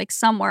chest or like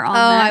somewhere on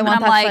them. I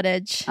want that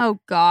footage. Oh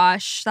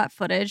gosh, that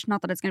footage.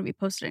 Not that it's going to be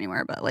posted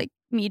anywhere, but like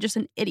me just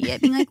an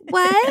idiot being like,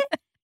 what?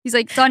 He's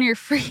like, it's on your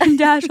freaking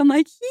dash. I'm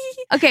like,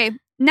 okay,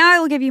 now I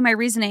will give you my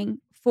reasoning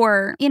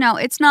for,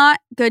 it's not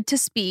good to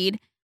speed.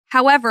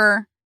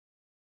 However,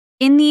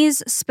 in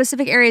these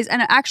specific areas,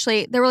 and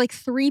actually there were like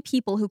 3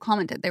 people who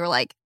commented. They were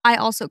like, I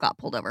also got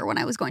pulled over when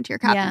I was going to your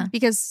cabin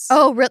because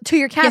to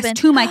your cabin? Yes,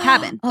 to my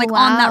cabin, on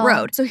that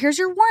road. So here's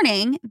your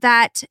warning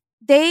that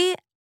they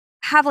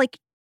have like,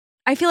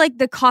 I feel like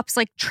the cops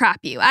like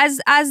trap you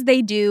as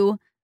they do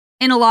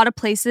in a lot of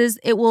places.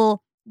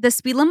 The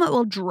speed limit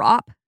will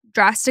drop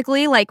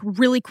drastically, like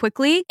really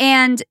quickly,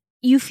 and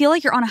you feel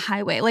like you're on a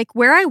highway. Like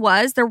where I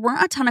was, there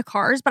weren't a ton of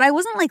cars, but I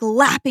wasn't like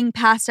lapping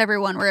past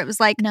everyone where it was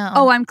like,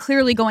 oh, I'm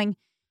clearly going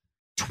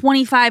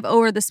 25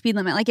 over the speed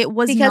limit. Like it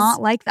was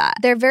not like that.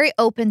 They're very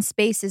open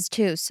spaces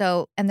too.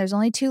 So, and there's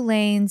only 2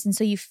 lanes. And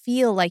so you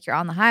feel like you're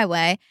on the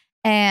highway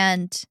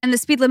and the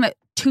speed limit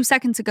 2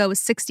 seconds ago was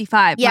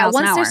 65 miles an hour.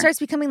 Once there starts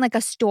becoming like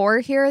a store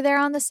here or there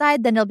on the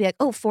side, then it'll be like,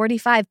 oh,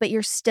 45, but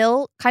you're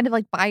still kind of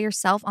like by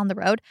yourself on the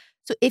road.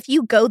 So if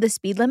you go the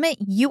speed limit,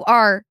 you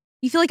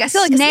feel like a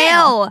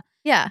snail.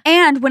 Yeah.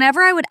 And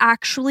whenever I would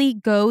actually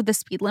go the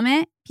speed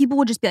limit, people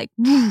would just be like,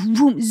 vroom,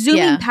 vroom,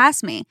 zooming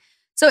past me.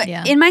 So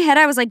in my head,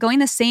 I was like going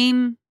the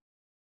same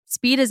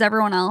speed as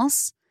everyone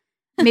else.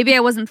 Maybe I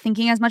wasn't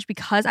thinking as much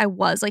because I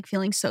was like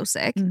feeling so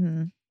sick.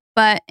 Mm-hmm.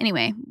 But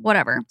anyway,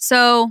 whatever.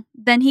 So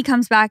then he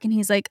comes back and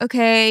he's like,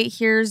 okay,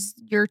 here's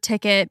your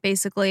ticket,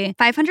 basically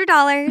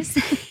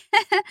 $500.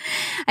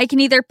 I can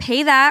either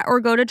pay that or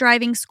go to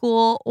driving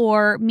school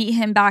or meet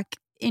him back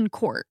in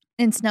court.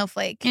 In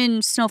Snowflake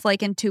in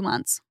 2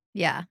 months.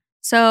 Yeah.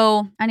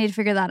 So I need to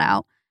figure that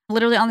out.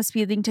 Literally on the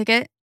speeding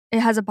ticket, it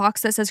has a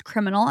box that says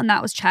criminal, and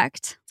that was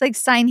checked. It's like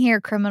sign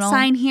here, criminal.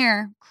 Sign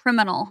here,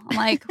 criminal. I'm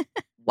like,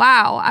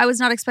 wow, I was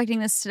not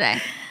expecting this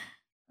today.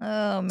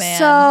 Oh, man.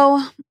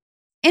 So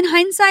in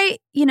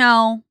hindsight,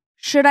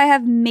 should I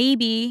have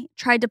maybe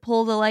tried to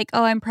pull the like,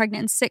 oh, I'm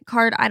pregnant and sick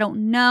card? I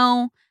don't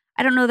know.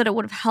 I don't know that it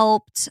would have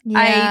helped.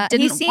 Yeah, I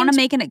didn't want to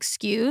make an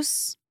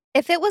excuse.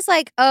 If it was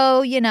like,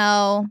 oh,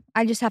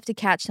 I just have to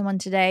catch someone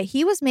today.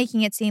 He was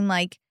making it seem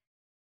like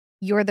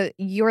you're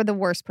the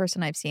worst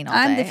person I've seen all day.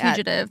 I'm the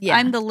fugitive.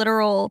 I'm the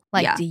literal.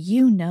 Do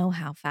you know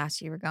how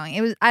fast you were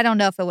going? I don't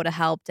know if it would have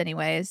helped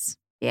anyways.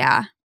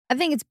 Yeah. I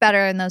think it's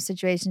better in those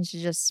situations to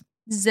just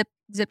zip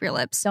your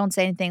lips. Don't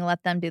say anything.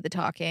 Let them do the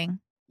talking.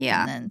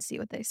 Yeah. And then see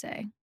what they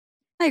say.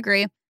 I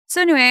agree.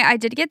 So anyway, I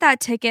did get that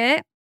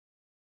ticket.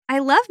 I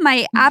love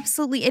my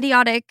absolutely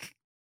idiotic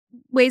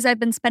ways I've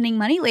been spending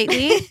money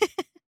lately.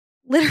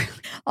 Literally.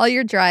 All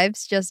your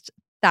drives, just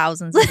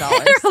thousands of dollars.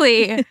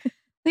 Literally.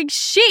 Like,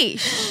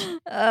 sheesh.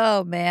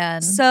 Oh,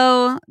 man.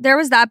 So there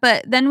was that.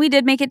 But then we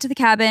did make it to the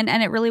cabin,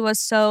 and it really was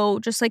so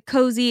just like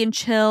cozy and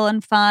chill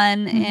and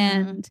fun.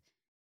 And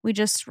we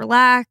just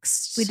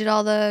relaxed. We did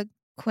all the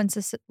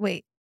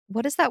wait,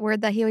 what is that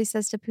word that he always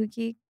says to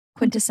Pookie?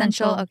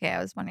 Quintessential. Okay,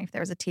 I was wondering if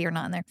there was a T or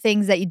not in there.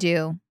 Things that you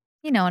do,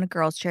 on a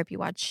girls' trip. You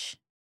watch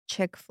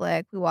chick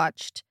flick. We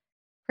watched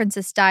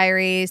Princess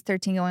Diaries,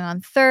 13 Going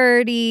on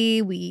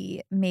 30.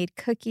 We made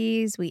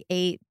cookies. We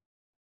ate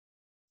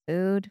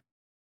food.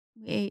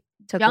 We ate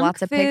Took junk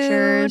lots of food,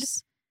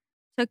 pictures.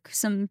 Took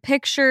some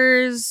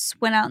pictures.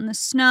 Went out in the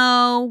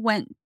snow.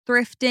 Went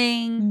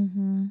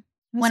thrifting.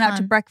 Went out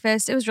to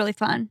breakfast. It was really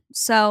fun.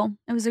 So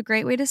it was a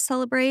great way to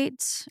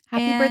celebrate.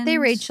 Happy birthday,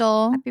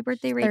 Rachel. Happy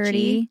birthday, Rachel.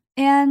 30.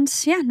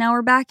 And yeah, now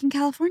we're back in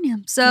California.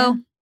 So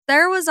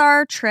there was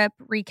our trip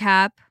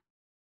recap.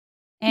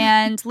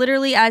 And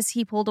literally as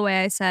he pulled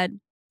away, I said,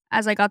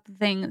 as I got the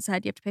thing that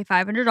said you have to pay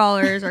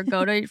 $500 or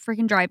go to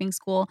freaking driving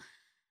school.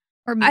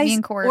 Or meet me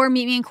in court. Or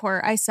meet me in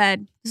court. I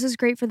said, this is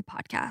great for the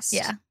podcast.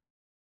 Yeah.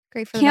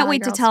 Great for the Can't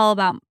wait girls.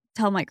 to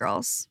tell my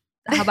girls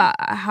about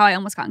how I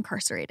almost got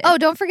incarcerated. Oh,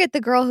 don't forget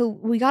the girl who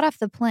we got off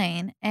the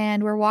plane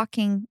and we're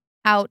walking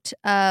out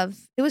of,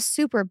 it was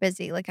super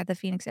busy, like at the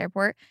Phoenix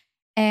airport.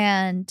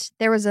 And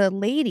there was a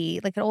lady,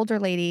 like an older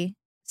lady,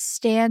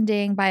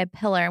 standing by a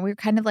pillar. And we were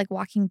kind of like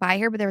walking by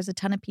her, but there was a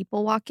ton of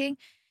people walking.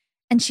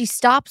 And she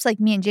stops like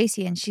me and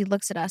JC and she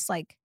looks at us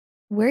like,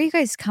 where are you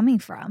guys coming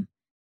from?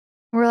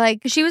 We're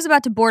like, she was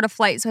about to board a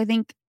flight. So I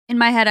think in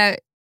my head,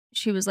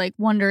 she was like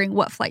wondering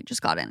what flight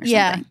just got in or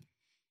something.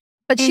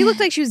 But she looked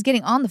like she was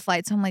getting on the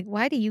flight. So I'm like,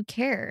 why do you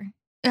care?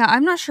 Yeah,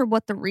 I'm not sure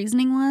what the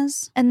reasoning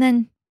was. And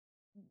then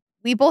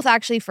we both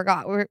actually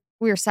forgot.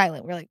 We were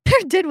silent. We're like,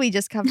 where did we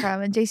just come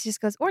from? And JC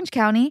just goes, Orange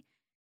County.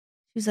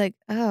 She's like,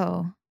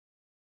 oh.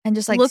 And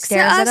just like looks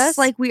stares at us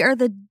like we are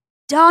the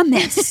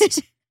dumbest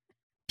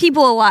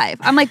people alive.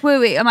 I'm like,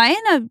 wait, am I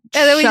in a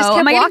then we show? just kept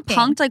Am I walking. getting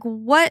punked? Like,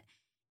 what?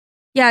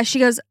 Yeah, she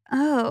goes,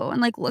 oh,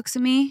 and like looks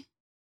at me.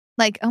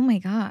 Like, oh my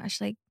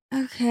gosh. Like,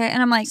 okay.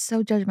 And I'm like,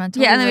 so judgmental.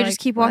 Yeah, and then we We're just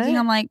like, keep walking. what?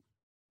 I'm like,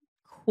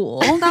 cool.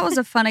 That was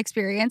a fun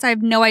experience. I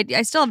have no idea.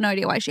 I still have no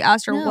idea why she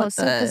asked her No,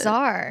 so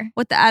bizarre.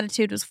 what the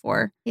attitude was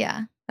for.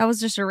 Yeah. That was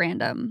just a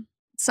random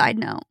side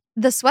note.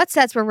 The sweat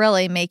sets were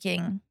really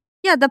making.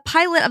 Yeah, the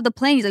pilot of the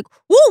plane, he's like,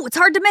 whoa, it's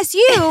hard to miss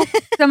you.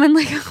 I'm in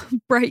like a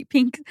bright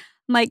pink.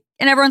 I'm like,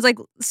 and everyone's like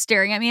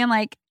staring at me. I'm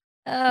like,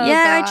 Oh,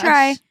 yeah, gosh. I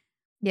try.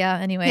 Yeah,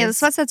 anyways. Yeah, the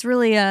sweat sets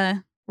really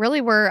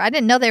were, I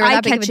didn't know they were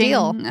that big of a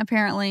deal.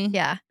 Apparently.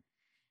 Yeah.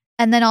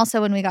 And then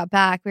also when we got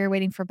back, we were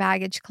waiting for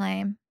baggage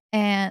claim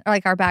or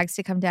like our bags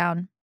to come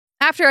down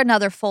after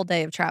another full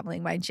day of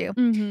traveling, mind you.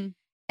 Mm-hmm.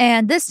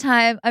 And this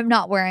time I'm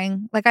not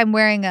wearing, like I'm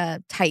wearing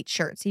a tight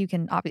shirt. So you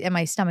can, and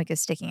my stomach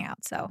is sticking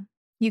out. So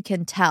you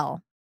can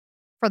tell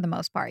for the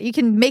most part. You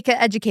can make an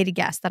educated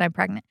guess that I'm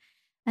pregnant.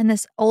 And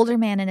this older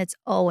man, and it's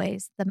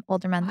always the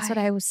older man. That's what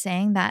I was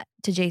saying that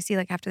to JC,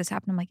 like after this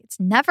happened, I'm like, it's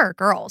never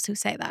girls who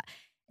say that.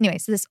 Anyway,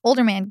 so this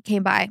older man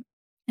came by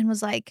and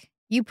was like,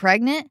 you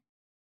pregnant?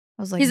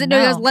 I was like, He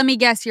no. goes, let me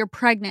guess, you're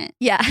pregnant.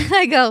 Yeah.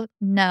 I go,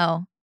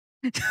 no.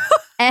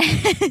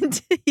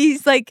 And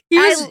he's like, he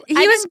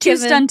was too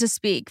stunned to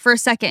speak for a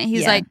second.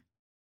 He's like,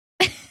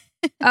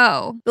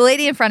 oh. The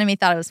lady in front of me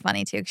thought it was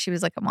funny too, because she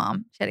was like a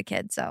mom. She had a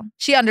kid. So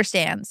she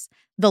understands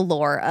the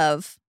lore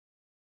of,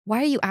 why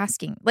are you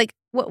asking? Like,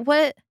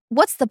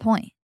 what's the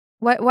point?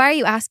 Why are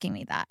you asking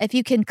me that? If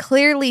you can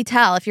clearly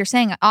tell, if you're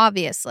saying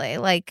obviously,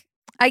 like,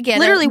 I get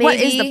literally, it. what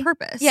is the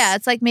purpose? Yeah,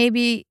 it's like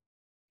maybe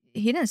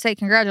he didn't say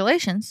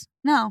congratulations.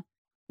 No.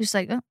 Just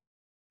like, oh.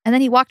 And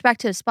then he walked back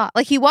to his spot.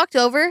 Like, he walked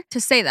over.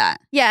 To say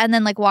that. Yeah, and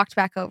then like walked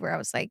back over. I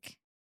was like,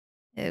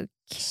 okay,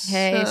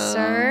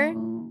 sir.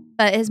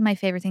 But it is my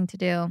favorite thing to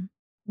do.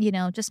 You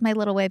know, just my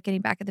little way of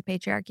getting back at the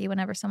patriarchy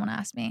whenever someone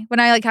asks me. When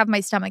I like have my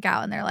stomach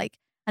out and they're like,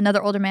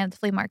 another older man at the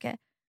flea market.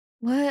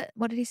 What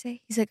did he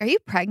say? He's like, are you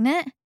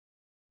pregnant? I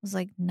was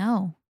like,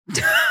 no.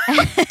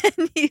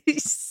 And he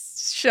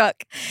shook.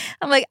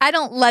 I'm like, I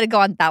don't let it go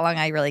on that long.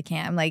 I really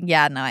can't. I'm like,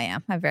 yeah, no, I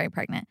am. I'm very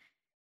pregnant.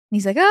 And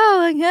he's like,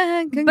 oh,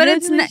 yeah,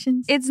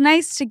 congratulations. But it's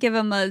nice to give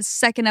him a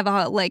second of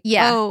a like,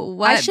 yeah. Oh,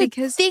 what? I should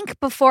think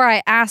before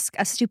I ask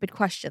a stupid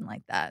question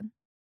like that.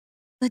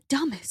 The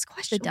dumbest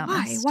question. The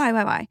dumbest.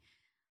 Why?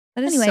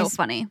 That is so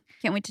funny.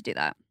 Can't wait to do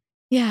that.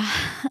 Yeah.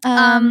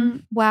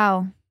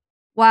 Wow.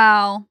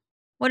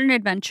 What an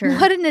adventure.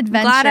 What an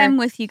adventure. Glad I'm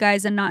with you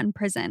guys and not in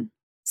prison.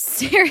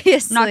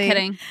 Seriously. Not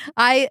kidding.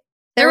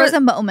 There was a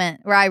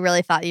moment where I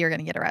really thought you were going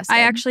to get arrested. I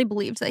actually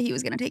believed that he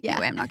was going to take me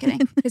away. I'm not kidding.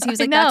 Because he was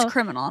like, that's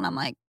criminal. And I'm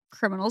like,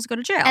 criminals go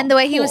to jail. And the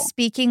way he was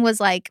speaking was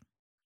like,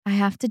 I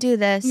have to do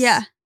this.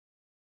 Yeah.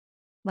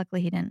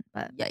 Luckily he didn't,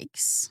 but.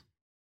 Yikes.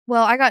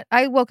 Well,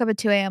 I woke up at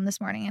 2 a.m.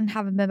 this morning and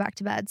haven't been back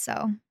to bed,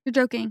 so. You're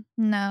joking.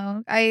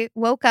 No. I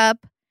woke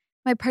up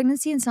My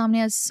pregnancy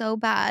insomnia is so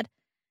bad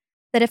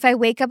that if I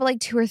wake up at like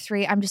 2 or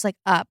 3, I'm just like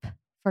up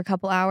for a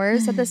couple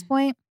hours at this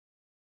point.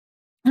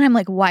 And I'm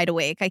like wide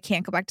awake. I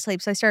can't go back to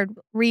sleep. So I started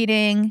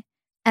reading.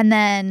 And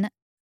then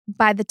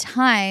by the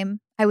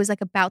time I was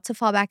like about to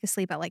fall back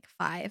asleep at like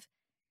 5,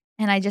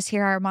 and I just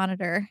hear our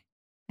monitor.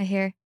 I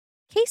hear,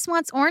 Case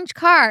wants orange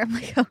car. I'm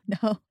like, oh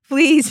no,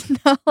 please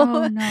no.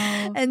 Oh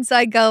no. And so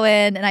I go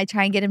in and I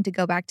try and get him to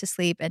go back to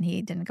sleep, and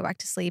he didn't go back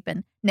to sleep.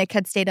 And Nick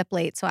had stayed up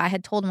late. So I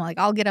had told him, like,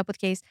 I'll get up with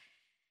Case.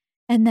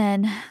 And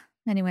then,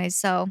 anyways,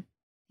 so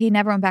he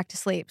never went back to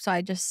sleep. So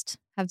I just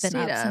have been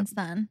Stayed up up. since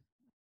then.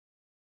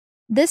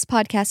 This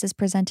podcast is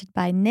presented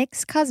by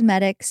NYX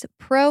Cosmetics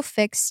Pro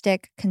Fix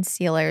Stick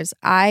Concealers.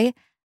 I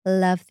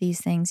love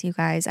these things, you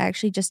guys. I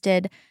actually just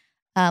did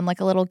like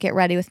a little get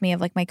ready with me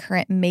of like my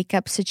current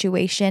makeup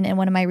situation in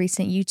one of my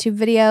recent YouTube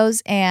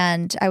videos.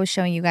 And I was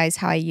showing you guys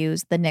how I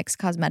use the NYX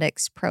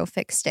Cosmetics Pro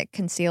Fix Stick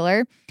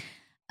Concealer.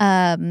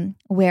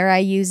 Where I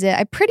use it,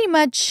 I pretty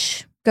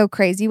much go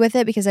crazy with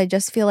it because I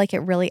just feel like it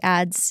really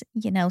adds,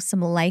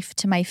 some life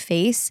to my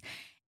face.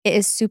 It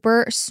is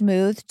super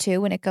smooth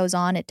too when it goes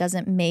on. It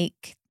doesn't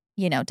make,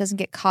 it doesn't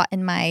get caught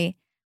in my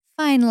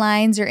fine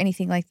lines or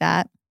anything like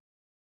that.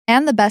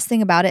 And the best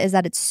thing about it is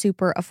that it's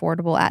super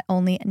affordable at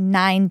only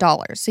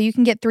 $9. So you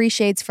can get 3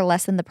 shades for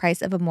less than the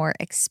price of a more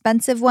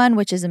expensive one,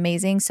 which is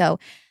amazing. So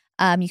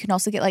you can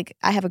also get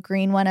I have a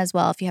green one as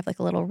well if you have like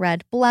a little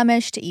red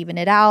blemish to even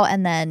it out.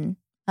 And then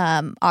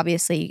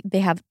obviously they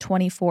have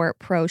 24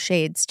 pro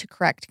shades to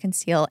correct,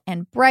 conceal,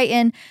 and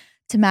brighten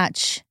to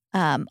match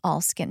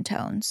all skin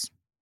tones.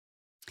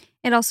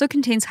 It also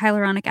contains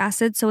hyaluronic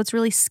acid, so it's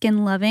really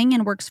skin loving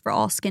and works for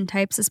all skin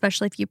types,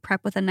 especially if you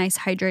prep with a nice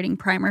hydrating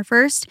primer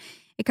first.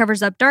 It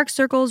covers up dark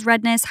circles,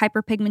 redness,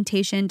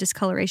 hyperpigmentation,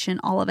 discoloration,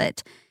 all of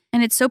it.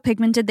 And it's so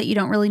pigmented that you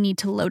don't really need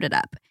to load it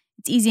up.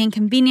 It's easy and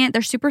convenient.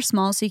 They're super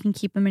small, so you can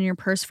keep them in your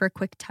purse for a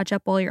quick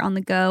touch-up while you're on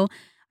the go.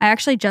 I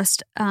actually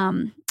just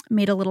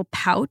made a little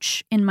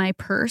pouch in my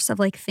purse of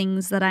like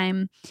things that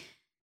I'm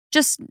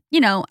just,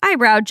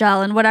 eyebrow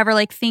gel and whatever,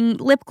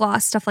 lip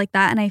gloss, stuff like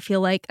that. And I feel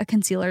like a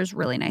concealer is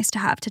really nice to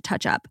have to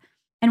touch up.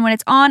 And when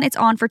it's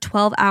on for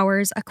 12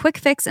 hours, a quick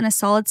fix and a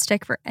solid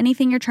stick for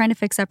anything you're trying to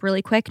fix up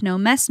really quick. No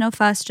mess, no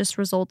fuss, just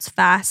results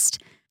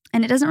fast.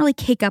 And it doesn't really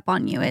cake up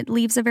on you. It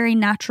leaves a very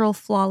natural,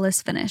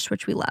 flawless finish,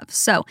 which we love.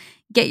 So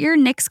get your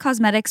NYX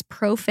Cosmetics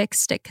Pro Fix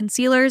Stick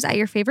Concealers at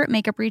your favorite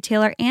makeup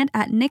retailer and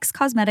at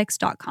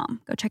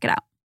nyxcosmetics.com. Go check it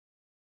out.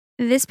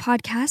 This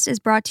podcast is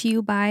brought to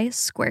you by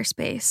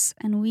Squarespace,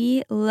 and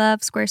we love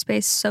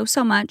Squarespace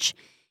so much.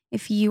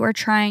 If you are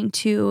trying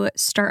to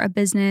start a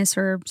business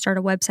or start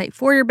a website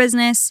for your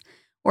business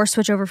or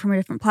switch over from a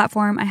different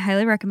platform, I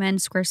highly recommend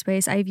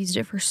Squarespace. I've used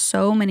it for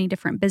so many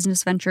different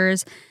business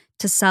ventures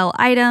to sell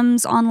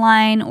items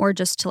online or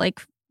just to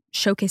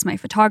showcase my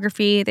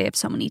photography. They have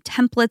so many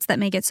templates that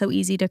make it so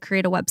easy to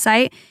create a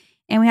website.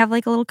 And we have a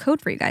little code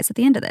for you guys at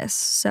the end of this.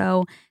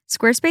 So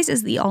Squarespace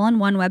is the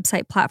all-in-one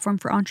website platform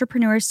for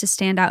entrepreneurs to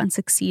stand out and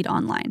succeed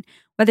online.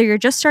 Whether you're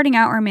just starting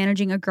out or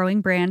managing a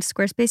growing brand,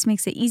 Squarespace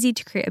makes it easy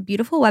to create a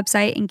beautiful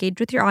website, engage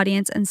with your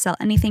audience, and sell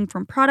anything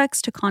from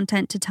products to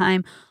content to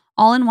time,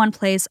 all in one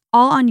place,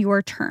 all on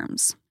your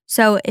terms.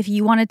 So if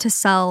you wanted to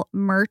sell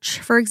merch,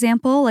 for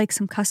example, like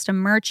some custom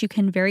merch, you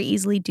can very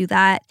easily do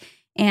that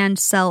and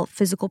sell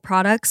physical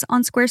products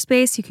on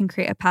Squarespace. You can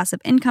create a passive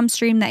income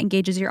stream that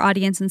engages your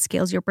audience and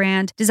scales your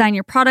brand. Design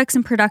your products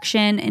in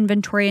production,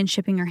 inventory and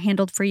shipping are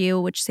handled for you,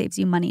 which saves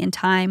you money and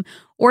time.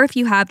 Or if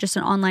you have just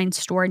an online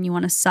store and you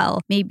want to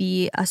sell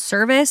maybe a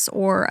service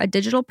or a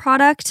digital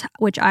product,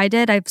 which I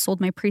did, I've sold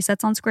my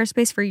presets on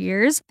Squarespace for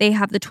years. They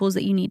have the tools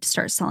that you need to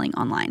start selling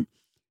online.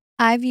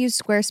 I've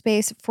used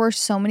Squarespace for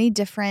so many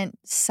different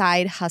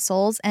side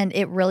hustles, and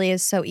it really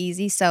is so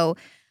easy. So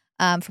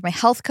for my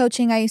health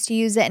coaching, I used to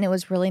use it, and it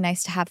was really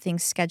nice to have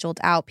things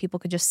scheduled out. People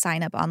could just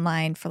sign up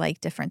online for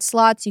different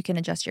slots. You can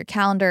adjust your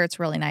calendar.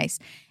 It's really nice.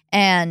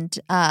 And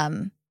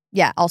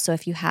also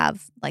if you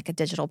have a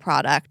digital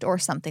product or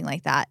something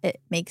like that,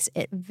 it makes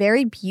it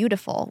very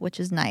beautiful, which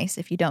is nice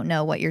if you don't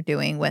know what you're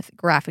doing with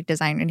graphic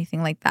design or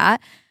anything like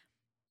that,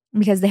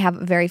 because they have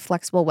very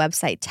flexible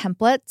website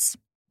templates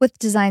with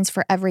designs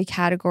for every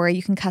category.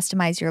 You can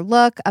customize your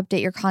look,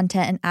 update your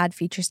content, and add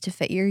features to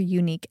fit your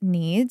unique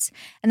needs.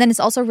 And then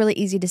it's also really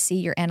easy to see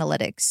your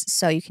analytics.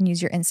 So you can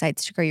use your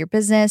insights to grow your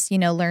business,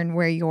 learn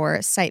where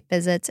your site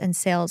visits and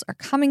sales are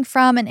coming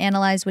from and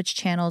analyze which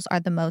channels are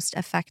the most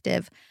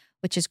effective,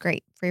 which is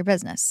great for your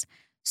business.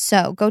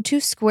 So go to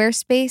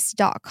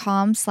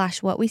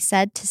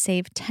squarespace.com/whatwesaid to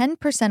save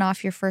 10%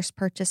 off your first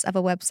purchase of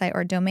a website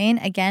or domain.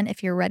 Again,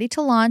 if you're ready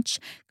to launch,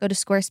 go to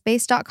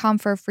squarespace.com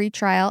for a free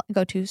trial.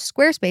 Go to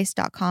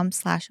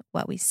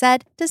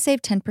squarespace.com/whatwesaid to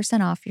save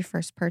 10% off your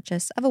first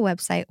purchase of a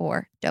website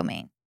or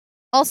domain.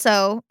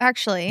 Also,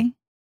 actually,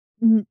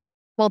 when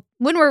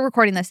we're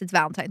recording this, it's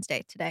Valentine's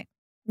Day today.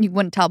 You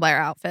wouldn't tell by our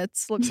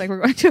outfits. Looks like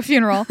we're going to a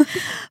funeral.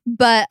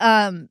 But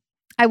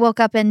I woke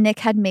up and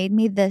Nick had made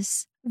me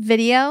this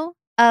video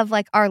of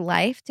our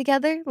life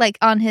together,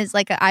 on his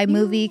an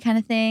iMovie kind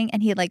of thing,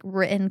 and he had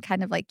written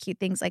kind of cute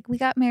things we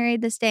got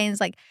married this day, and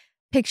it's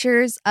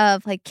pictures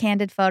of like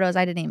candid photos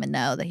I didn't even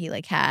know that he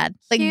like had.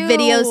 Like Cute.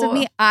 videos of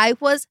me. I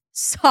was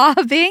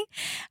sobbing.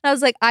 And I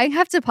was like, I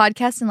have to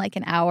podcast in like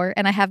an hour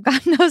and I have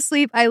gotten no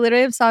sleep. I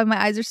literally am sobbing.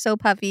 My eyes are so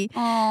puffy.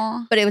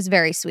 Aw. But it was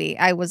very sweet.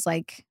 I was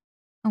like,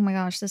 oh my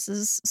gosh, this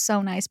is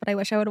so nice. But I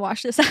wish I would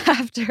watch this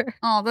after.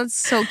 Oh, that's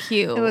so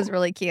cute. It was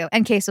really cute.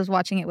 And Case was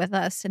watching it with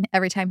us. And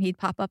every time he'd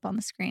pop up on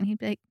the screen, he'd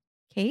be like,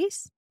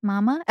 Case?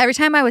 Mama? Every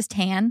time I was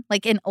tan,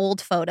 like in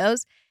old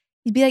photos,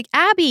 he'd be like,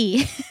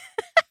 Abby.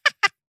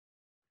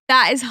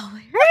 That is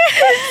hilarious.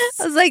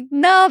 I was like,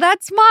 no,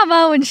 that's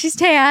Mama when she's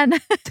tan.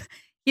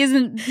 He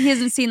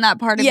hasn't seen that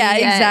part of Yeah,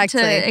 me yet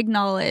exactly. to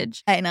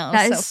acknowledge. I know.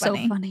 That so is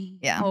funny. so funny.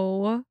 Yeah.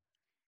 Oh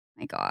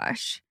my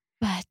gosh.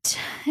 But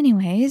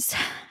anyways,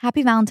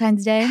 happy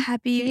Valentine's Day.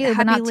 Happy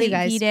but not to you late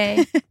guys.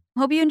 V-Day.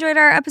 Hope you enjoyed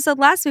our episode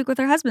last week with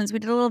our husbands. We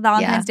did a little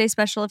Valentine's Yeah. Day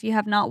special. If you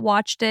have not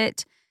watched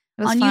it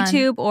It was on fun.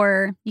 YouTube,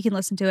 or you can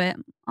listen to it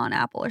on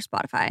Apple or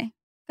Spotify,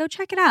 go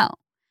check it out.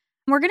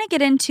 We're going to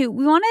get into,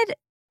 we wanted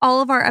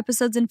all of our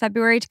episodes in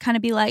February to kind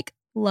of be like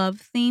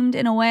love themed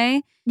in a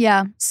way.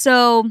 Yeah.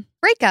 So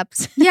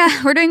Breakups.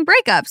 yeah, we're doing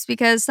breakups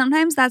because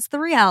sometimes that's the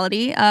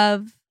reality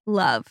of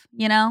love,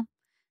 you know?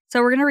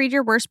 So we're going to read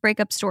your worst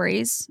breakup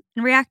stories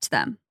and react to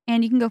them.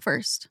 And you can go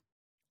first.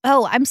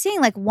 Oh, I'm seeing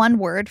like one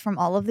word from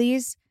all of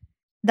these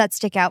that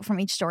stick out from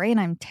each story, and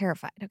I'm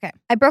terrified. Okay.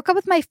 I broke up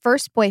with my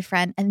first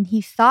boyfriend, and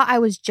he thought I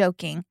was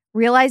joking.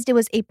 Realized it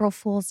was April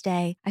Fool's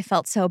Day. I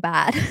felt so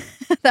bad.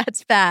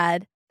 That's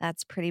bad.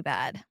 That's pretty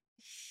bad.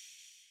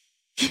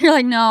 You're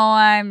like, no,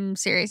 I'm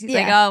serious. He's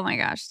like, Yeah. oh my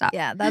gosh, stop.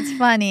 Yeah, that's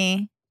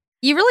funny.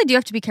 You really do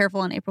have to be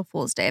careful on April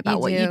Fool's Day about You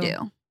what you do.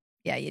 do.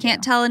 Yeah, you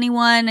Can't do. tell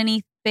anyone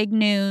any big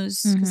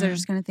news because they're Mhm.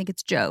 just going to think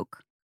it's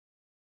joke.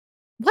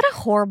 What a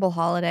horrible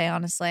holiday,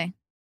 honestly.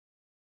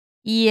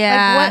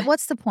 Yeah. Like,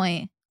 what's the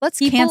point? Let's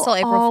People cancel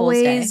April Fool's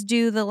Day. always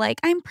do the like,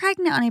 I'm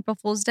pregnant on April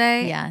Fool's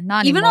Day. Yeah,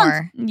 not Even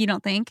anymore. you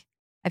don't think?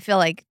 I feel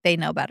like they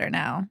know better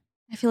now.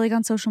 I feel like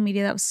on social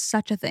media that was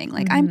such a thing.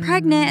 Like, I'm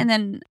pregnant, Mhm. and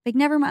then like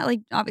never mind.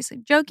 Like, obviously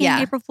joking.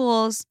 Yeah. April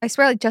Fools. I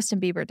swear, like Justin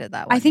Bieber did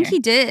that. I think year. he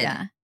did.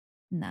 Yeah.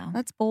 No,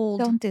 That's bold.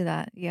 don't do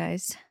that, you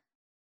guys.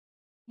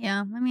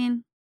 Yeah. I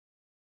mean,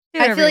 do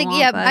I whatever feel you like, want,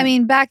 yeah. but-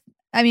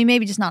 I mean,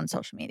 maybe just not on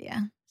social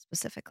media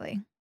specifically.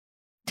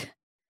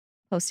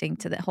 Posting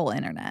to the whole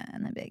internet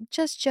and then big,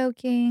 just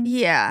joking.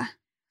 Yeah.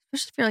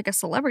 Especially if you're like a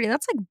celebrity.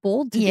 That's like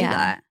bold to do Yeah.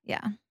 that.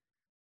 Yeah.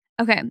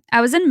 Okay.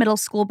 I was in middle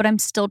school, but I'm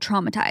still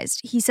traumatized.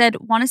 He said,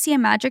 want to see a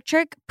magic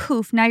trick?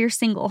 Poof, now you're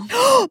single.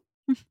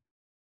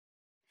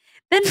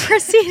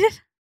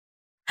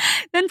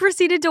 Then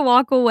proceeded to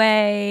walk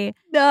away.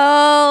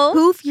 No.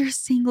 Poof, you're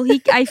single.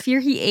 I fear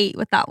he ate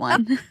with that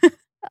one.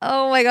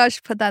 Oh my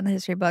gosh, put that in the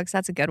history books.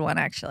 That's a good one,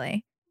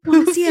 actually.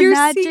 Want to Poof, see a you're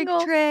magic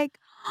single. trick?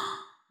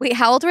 Wait,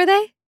 how old were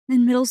they?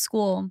 In middle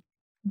school.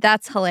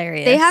 That's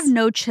hilarious. They have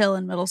no chill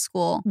in middle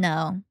school.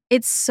 No.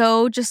 It's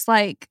so just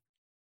like,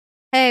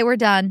 Hey, we're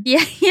done.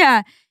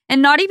 yeah.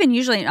 And not even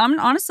usually.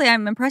 Honestly,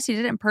 I'm impressed you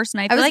did it in person.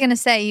 I I feel was like gonna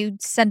say you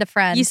send a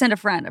friend. you send a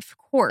friend, of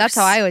course. That's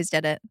how I always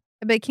did it.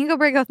 I'd be like, can you go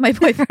break up with my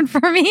boyfriend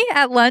for me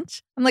at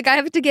lunch? I'm like, I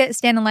have to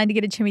stand in line to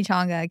get a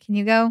chimichanga. Can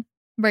you go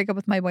break up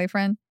with my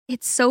boyfriend?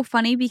 It's so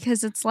funny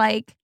because it's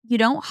like you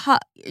don't hug.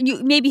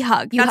 You maybe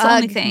hug. You That's hug the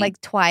only thing. like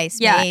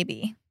twice, Yeah.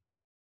 maybe.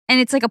 and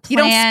it's like a You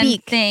don't planned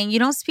speak. thing. You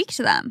don't speak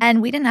to them.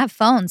 And we didn't have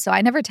phones, so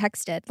I never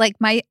texted. Like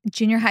my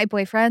junior high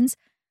boyfriends,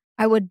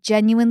 I would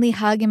genuinely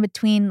hug in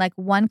between like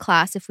one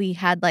class if we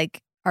had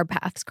like our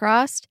paths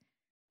crossed.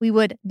 We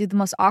would do the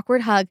most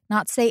awkward hug,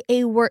 not say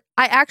a word.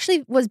 I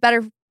actually was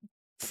better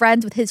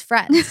friends with his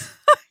friends.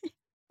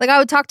 Like I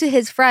would talk to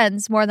his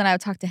friends more than I would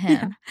talk to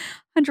him.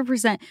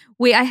 100%.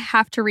 Wait, I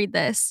have to read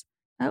this.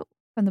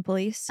 From the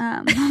police.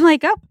 I'm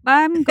like, oh,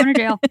 I'm going to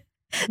jail.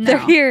 They're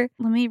No. here.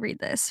 Let me read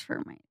this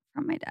from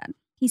my dad.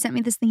 He sent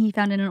me this thing he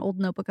found in an old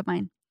notebook of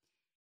mine.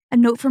 A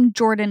note from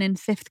Jordan in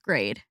 5th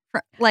grade.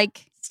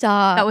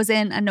 Stop. That was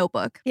in a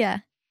notebook. yeah.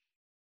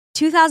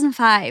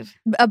 2005.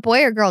 A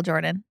boy or girl,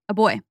 Jordan? A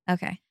boy.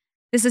 Okay.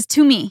 This is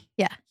to me.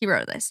 Yeah. He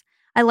wrote this.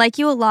 I like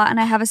you a lot and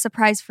I have a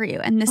surprise for you.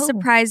 And this Oh.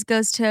 surprise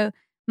goes to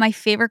my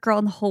favorite girl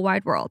in the whole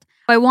wide world.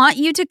 I want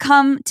you to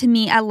come to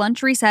me at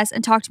lunch recess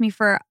and talk to me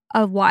for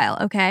a while,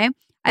 okay?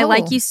 I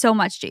like Oh. you so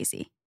much,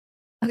 JC.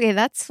 Okay,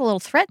 that's a little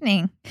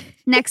threatening.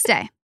 Next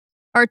day,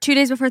 or 2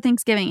 days before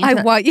Thanksgiving.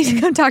 I want you to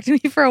come talk to me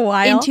for a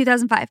while. In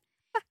 2005.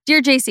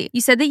 Dear JC,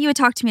 you said that you would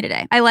talk to me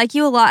today. I like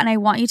you a lot and I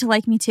want you to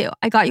like me too.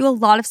 I got you a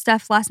lot of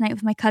stuff last night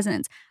with my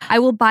cousins. I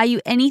will buy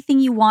you anything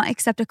you want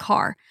except a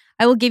car.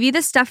 I will give you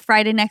this stuff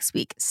Friday next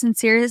week.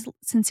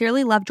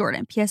 Sincerely love,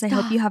 Jordan. P.S. I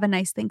hope you have a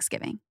nice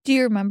Thanksgiving. Do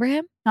you remember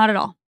him? Not at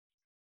all.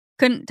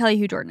 Couldn't tell you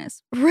who Jordan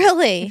is.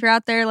 Really? If you're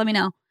out there, let me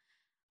know.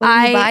 What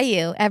did he I- buy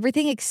you?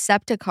 Everything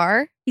except a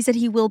car? He said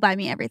he will buy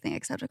me everything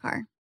except a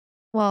car.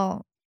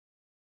 Well,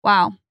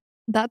 Wow.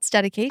 that's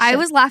dedication. I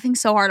was laughing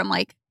so hard. I'm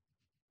like,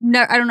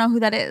 no, I don't know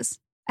who that is.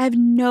 I have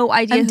no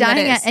idea I'm who that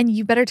dying is. and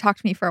you better talk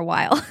to me for a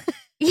while.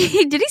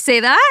 Did he say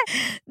that?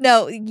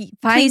 No, find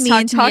Please me talk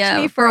and to talk me,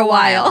 to me for a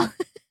while.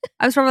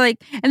 I was probably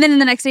like, and then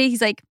the next day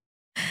he's like,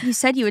 you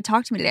said you would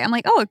talk to me today. I'm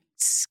like, oh,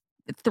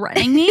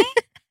 threatening me?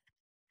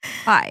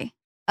 Bye.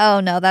 Oh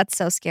no, that's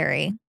so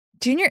scary.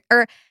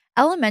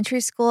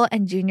 Elementary school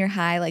and junior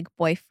high, like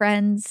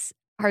boyfriends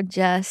are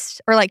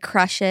just, or like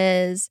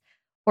crushes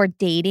or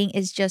dating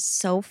is just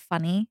so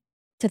funny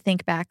to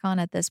think back on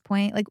at this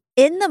point. Like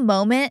in the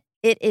moment,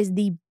 it is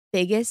the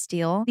biggest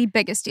deal. The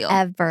biggest deal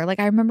ever. Like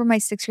I remember my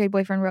 6th grade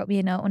boyfriend wrote me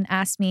a note and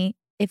asked me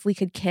if we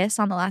could kiss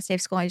on the last day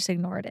of school. I just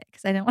ignored it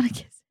because I didn't want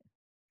to kiss.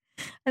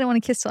 I didn't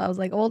want to kiss till I was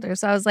like older.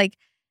 So I was like,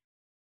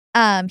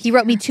 he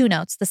wrote me 2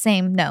 notes, the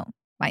same note,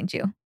 mind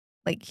you.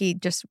 Like he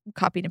just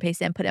copied and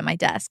pasted and put it in my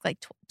desk like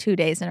 2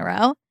 days in a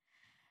row.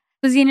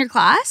 Was he in your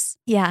class?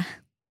 Yeah.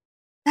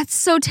 That's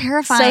so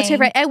terrifying. So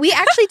terrifying. And we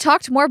actually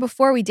talked more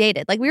before we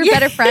dated. Like we were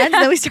better friends.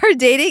 Then we started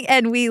dating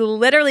and we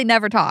literally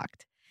never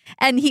talked.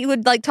 And he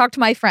would like talk to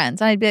my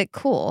friends and I'd be like,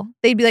 cool.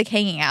 They'd be like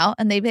hanging out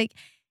and they'd be like,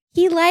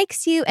 he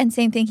likes you. And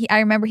same thing. I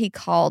remember he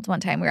called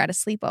one time. We were at a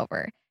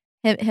sleepover.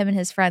 Him and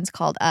his friends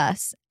called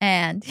us.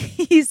 And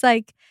he's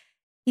like,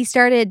 he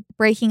started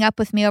breaking up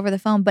with me over the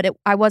phone, but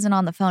I wasn't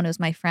on the phone. It was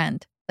my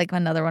friend, like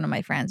another one of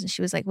my friends. And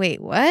she was like, wait,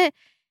 what?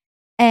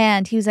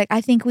 And he was like,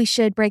 I think we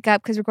should break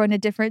up because we're going to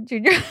different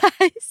junior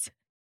highs.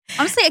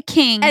 Honestly, a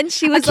king. And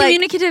she was a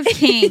communicative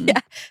king.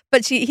 Yeah.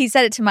 But he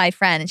said it to my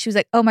friend and she was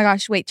like, oh my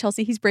gosh, wait,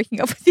 Chelsea, he's breaking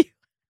up with you.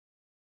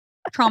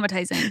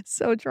 Traumatizing.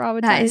 So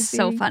traumatizing. That is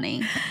so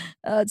funny.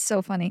 It's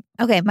so funny.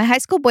 Okay, my high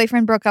school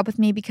boyfriend broke up with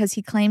me because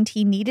he claimed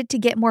he needed to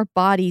get more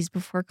bodies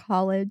before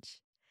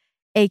college.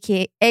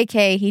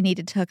 AKA he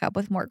needed to hook up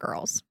with more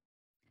girls.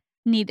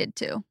 Needed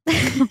to.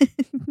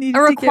 Needed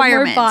a requirement. To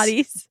get more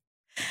bodies.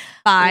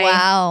 Bye.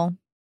 Wow.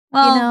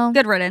 Well,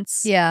 good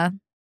riddance. Yeah.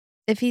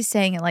 If he's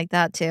saying it like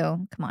that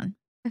too, come on.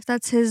 If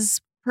that's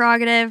his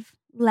prerogative,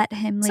 let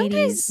him,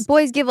 ladies. Sometimes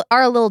boys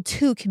are a little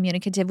too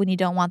communicative when you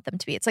don't want them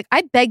to be. It's like,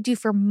 I begged you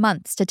for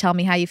months to tell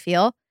me how you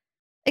feel.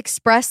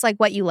 Express like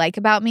what you like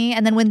about me.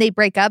 And then when they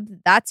break up,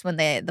 that's when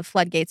the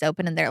floodgates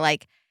open and they're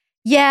like,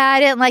 yeah, I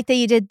didn't like that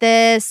you did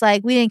this.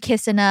 Like, we didn't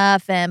kiss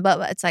enough.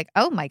 But it's like,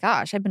 oh my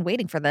gosh, I've been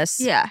waiting for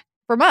this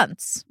for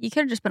months. You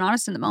could have just been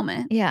honest in the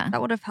moment. Yeah.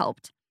 That would have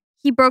helped.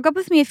 He broke up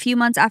with me a few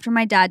months after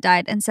my dad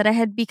died and said I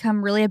had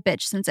become really a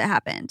bitch since it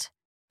happened.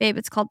 Babe,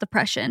 it's called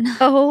depression.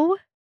 Oh,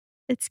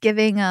 it's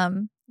giving,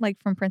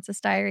 like from Princess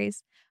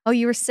Diaries. Oh,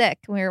 you were sick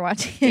when we were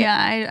watching it.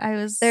 Yeah, I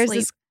was There's asleep.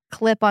 this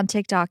clip on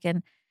TikTok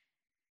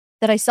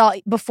that I saw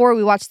before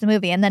we watched the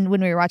movie. And then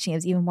when we were watching, it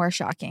was even more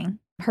shocking.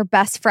 Her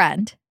best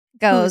friend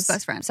goes,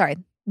 best friend? Sorry,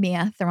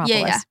 Mia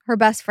Thermopolis. Yeah. Her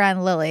best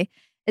friend, Lily,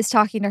 is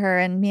talking to her.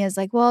 And Mia's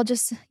like, well,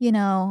 just,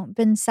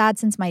 been sad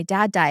since my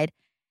dad died.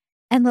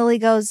 And Lily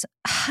goes,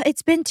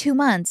 it's been 2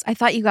 months. I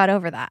thought you got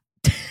over that.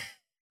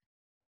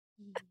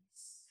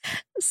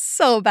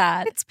 So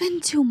bad. It's been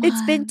 2 months.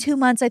 It's been 2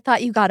 months. I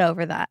thought you got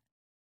over that.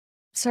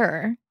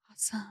 Sir.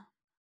 Awesome.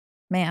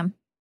 Ma'am.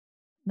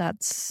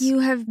 That's You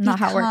have not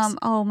how it works.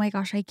 Oh my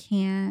gosh, I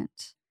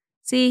can't.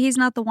 See, he's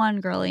not the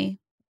one, girly.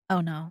 Oh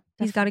no.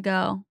 He's got to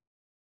go.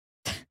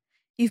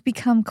 You've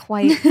become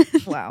quite,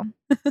 wow.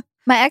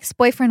 My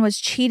ex-boyfriend was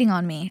cheating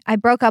on me. I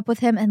broke up with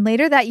him and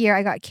later that year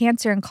I got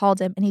cancer and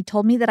called him and he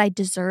told me that I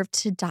deserved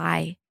to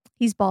die.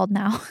 He's bald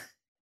now.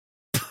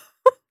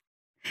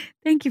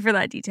 Thank you for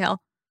that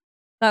detail.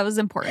 That was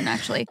important,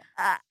 actually.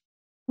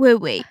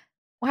 Wait.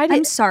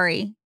 I'm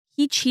sorry.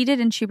 He cheated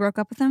and she broke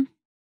up with him?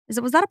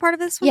 Was that a part of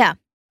this one? Yeah.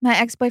 My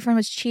ex-boyfriend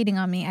was cheating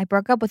on me. I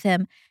broke up with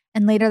him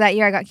and later that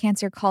year I got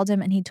cancer, called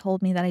him and he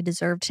told me that I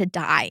deserved to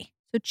die.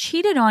 So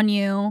cheated on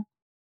you.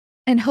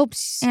 And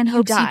hopes you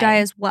die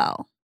as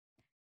well.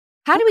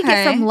 How do we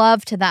get from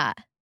love to that?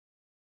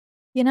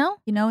 You know?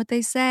 You know what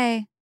they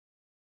say.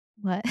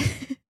 What?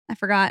 I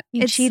forgot.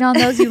 You cheat on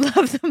those you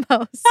love the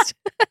most.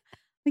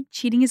 Like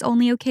cheating is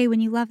only okay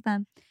when you love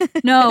them.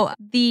 No,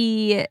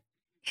 it's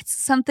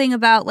something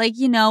about like,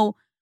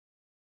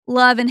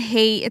 love and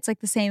hate. It's like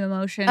the same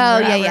emotion. Oh,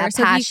 whatever. yeah.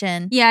 So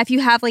passion. If you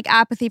have like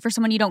apathy for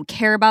someone you don't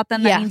care about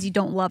them, that means you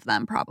don't love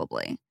them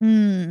probably.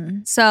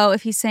 So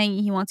if he's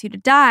saying he wants you to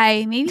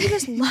die, maybe he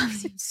just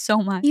loves you so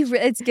much.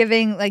 It's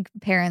giving like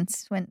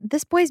parents when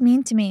this boy's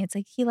mean to me. It's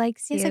like he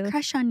likes you. He has a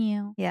crush on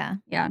you. Yeah.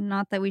 Yeah.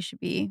 Not that we should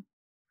be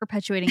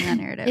perpetuating that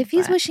narrative. If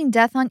he's wishing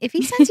death if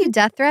he sends you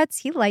death threats,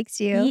 he likes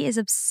you. He is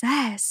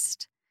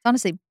obsessed.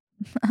 Honestly,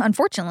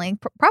 unfortunately,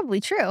 probably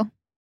true.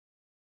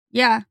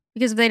 Yeah.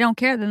 Because if they don't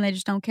care, then they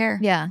just don't care.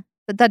 Yeah.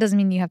 But that doesn't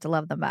mean you have to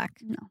love them back.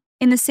 No.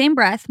 In the same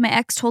breath, my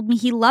ex told me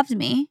he loved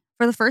me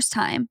for the first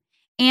time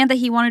and that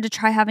he wanted to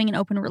try having an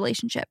open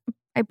relationship.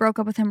 I broke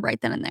up with him right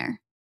then and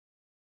there.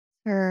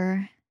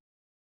 Sure.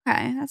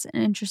 Okay. That's an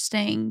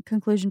interesting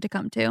conclusion to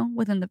come to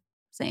within the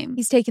same.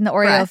 He's taking the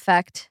Oreo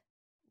effect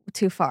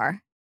too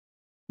far.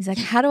 He's like,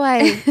 how do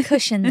I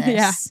cushion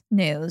this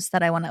news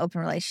that I want an open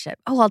relationship?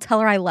 Oh, I'll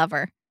tell her I love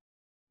her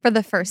for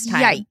the first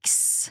time.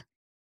 Yikes.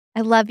 I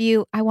love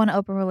you. I want an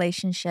open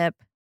relationship.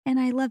 And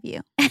I love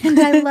you. And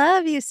I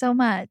love you so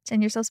much.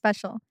 And you're so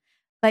special.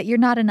 But you're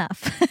not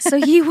enough.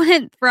 So he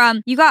went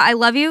from, you got I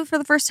love you for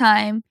the first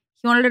time.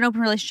 He wanted an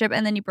open relationship.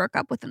 And then you broke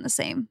up within the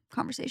same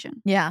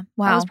conversation. Yeah.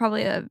 Wow. That was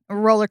probably a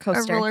roller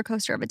coaster. A roller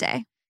coaster of a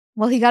day.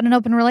 Well, he got an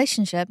open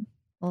relationship.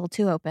 A little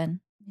too open.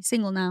 He's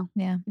single now.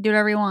 Yeah. Do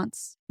whatever he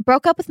wants.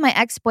 Broke up with my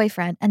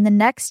ex-boyfriend, and the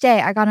next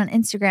day I got on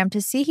Instagram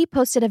to see he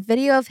posted a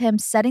video of him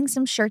setting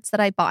some shirts that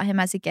I bought him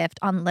as a gift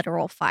on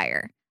literal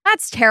fire.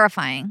 That's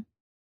terrifying.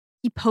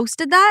 He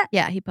posted that?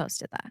 Yeah, he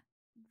posted that.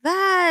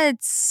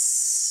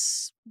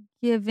 That's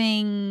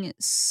giving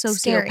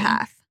Scary.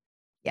 sociopath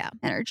Yeah.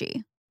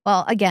 energy.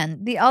 Well,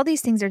 again, all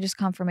these things are just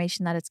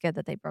confirmation that it's good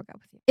that they broke up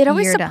with you. It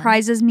always You're done.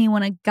 surprises me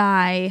when a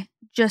guy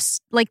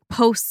just like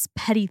posts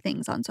petty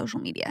things on social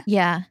media.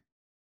 Yeah.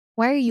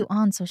 Why are you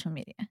on social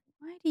media?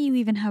 Why do you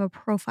even have a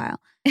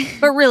profile?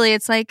 But really,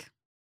 it's like,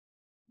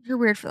 you're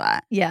weird for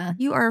that. Yeah.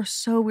 You are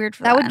so weird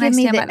for that. That would and give I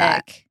me stand the by that.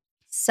 ick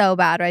so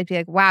bad. I'd be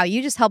like, wow,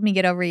 you just helped me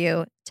get over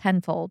you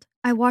tenfold.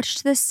 I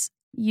watched this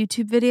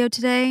YouTube video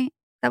today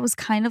that was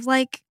kind of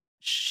like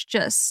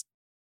just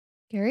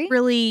Gary?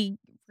 really,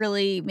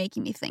 really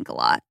making me think a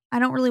lot. I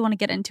don't really want to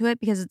get into it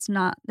because it's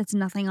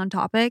nothing on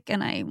topic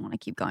and I want to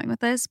keep going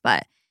with this,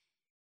 but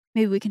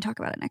maybe we can talk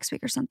about it next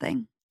week or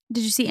something.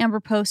 Did you see Amber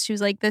post? She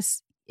was like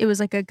this, it was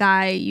like a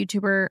guy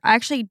YouTuber. I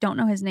actually don't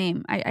know his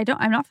name.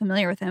 I'm not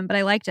familiar with him, but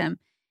I liked him.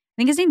 I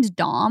think his name's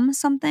Dom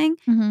something,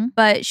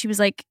 but she was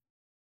like,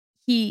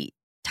 he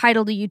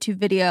titled a YouTube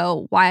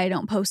video, Why I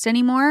Don't Post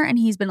Anymore. And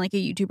he's been like a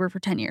YouTuber for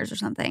 10 years or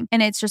something.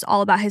 And it's just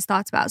all about his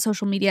thoughts about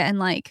social media and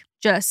like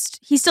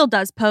he still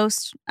does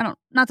post.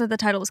 Not that the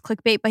title was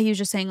clickbait, but he was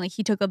just saying like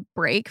he took a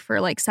break for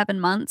like 7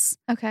 months.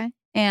 Okay.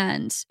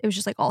 And it was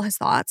just like all his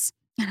thoughts.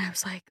 And I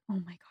was like,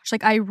 oh my gosh,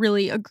 like I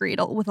really agreed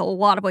with a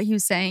lot of what he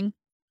was saying.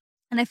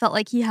 And I felt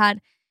like he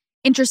had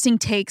interesting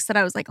takes that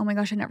I was like, oh my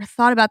gosh, I never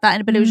thought about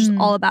that. But it was just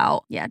all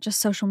about, just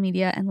social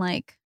media and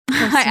like,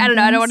 I don't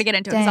know. I don't want to get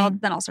into it because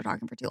then I'll start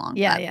talking for too long.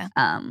 Yeah,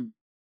 but,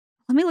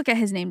 let me look at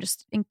his name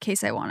just in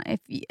case if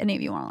any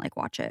of you want to like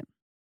watch it.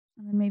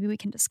 And then maybe we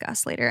can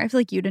discuss later. I feel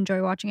like you'd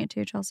enjoy watching it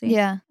too, Chelsea.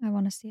 Yeah, I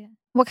want to see it.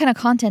 What kind of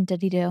content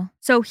did he do?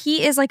 So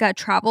he is like a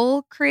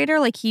travel creator.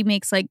 Like he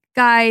makes like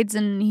guides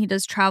and he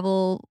does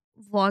travel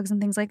vlogs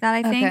and things like that,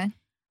 I think. Okay.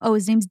 Oh,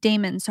 his name's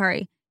Damon.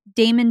 Sorry.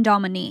 Damon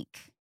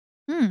Dominique.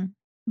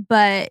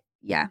 But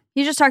yeah,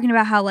 he's just talking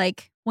about how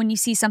like when you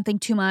see something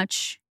too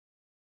much,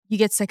 you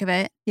get sick of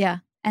it. Yeah.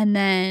 And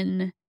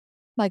then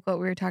like what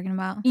we were talking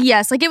about.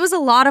 Yes, like it was a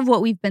lot of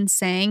what we've been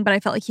saying, but I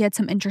felt like he had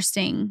some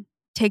interesting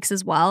takes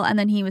as well. And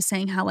then he was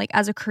saying how like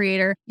as a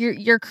creator,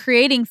 you're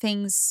creating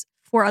things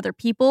for other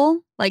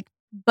people, like,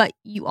 but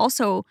you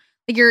also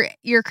like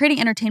you're creating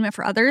entertainment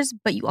for others,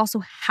 but you also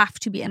have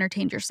to be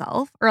entertained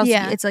yourself, or else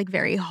it's like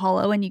very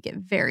hollow and you get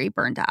very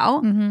burnt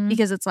out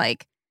because it's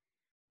like,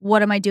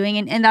 what am I doing?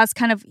 And that's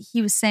kind of,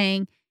 he was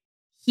saying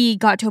he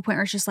got to a point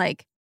where it's just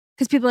like,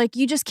 because people are like,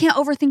 you just can't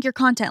overthink your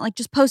content. Like,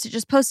 just post it,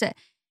 just post it.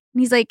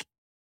 And he's like,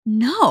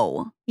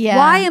 no. Yeah.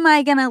 Why am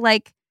I going to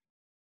like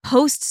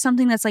post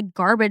something that's like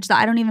garbage that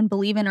I don't even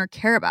believe in or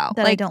care about?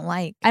 That like, I don't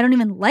like. I don't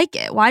even like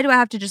it. Why do I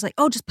have to just like,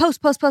 oh, just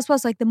post.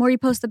 Like, the more you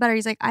post, the better.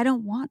 He's like, I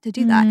don't want to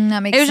do that.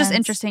 That makes sense. It was just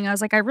interesting. I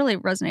was like, I really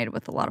resonated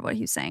with a lot of what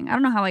he was saying. I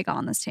don't know how I got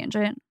on this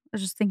tangent. I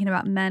was just thinking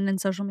about men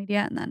and social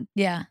media. And then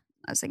I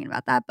was thinking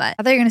about that. But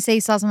I thought you were going to say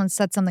you saw someone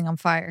set something on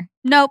fire.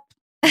 Nope.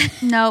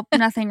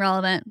 Nothing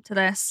relevant to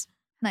this.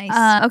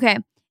 Nice. Okay.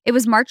 It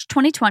was March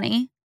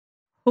 2020.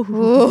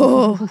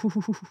 Ooh.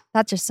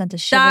 That just sent a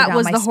shiver down That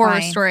was my the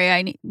horror spine. story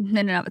in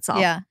and of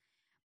itself. Yeah.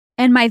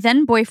 And my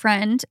then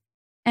boyfriend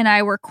and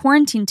I were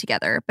quarantined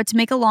together. But to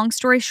make a long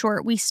story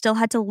short, we still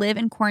had to live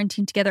in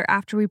quarantine together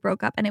after we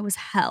broke up. And it was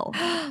hell.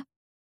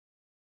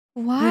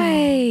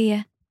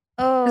 Why?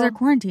 Because they're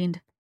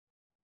quarantined.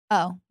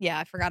 Oh, yeah.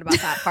 I forgot about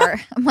that part.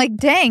 I'm like,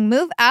 dang,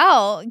 move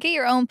out. Get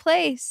your own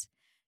place.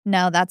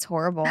 No, that's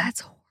horrible.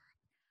 That's horrible.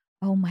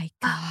 Oh my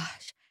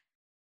gosh.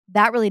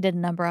 That really did a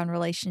number on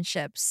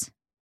relationships.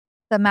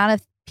 The amount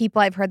of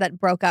people I've heard that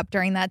broke up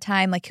during that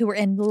time, like who were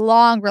in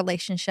long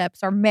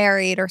relationships or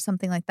married or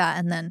something like that.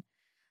 And then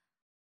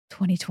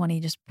 2020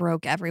 just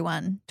broke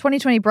everyone.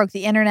 2020 broke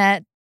the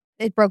internet.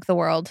 It broke the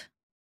world.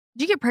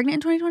 Did you get pregnant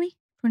in 2020?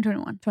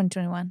 2021.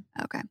 2021.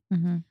 Okay.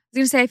 Mm-hmm. I was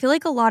going to say, I feel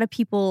like a lot of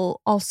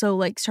people also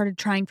like started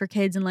trying for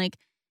kids and like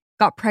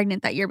got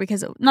pregnant that year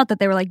because not that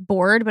they were like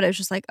bored, but it was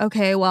just like,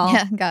 okay, well,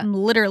 I'm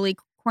literally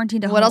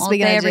quarantined at home all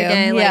day, every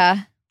day, like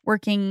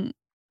working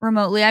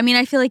remotely. I mean,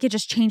 I feel like it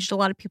just changed a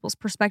lot of people's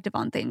perspective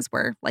on things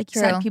where, like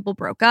you said, people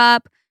broke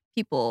up,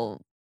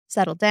 people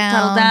settled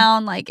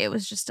down. Like it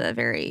was just a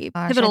very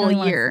pivotal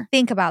year.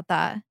 Think about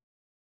that.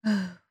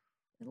 It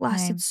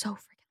lasted so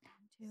freaking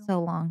long too.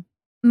 So long.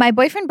 My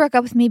boyfriend broke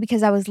up with me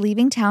because I was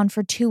leaving town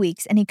for 2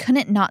 weeks and he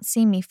couldn't not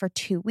see me for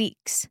 2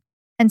 weeks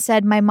and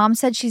said, my mom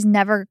said she's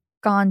never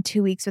gone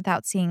 2 weeks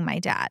without seeing my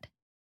dad.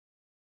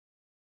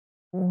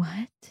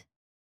 What?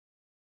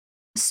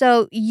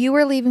 So you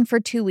were leaving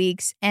for 2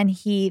 weeks and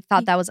he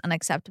thought that was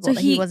unacceptable, so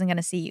that he wasn't going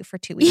to see you for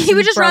 2 weeks. He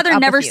would just rather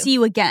never see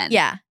you again.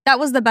 Yeah. That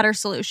was the better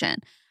solution.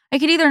 I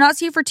could either not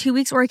see you for 2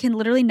 weeks or I can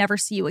literally never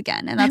see you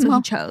again. And that's what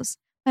he chose.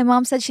 My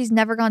mom said she's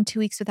never gone 2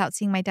 weeks without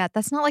seeing my dad.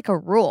 That's not like a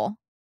rule.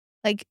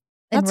 Like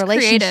in that's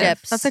relationships.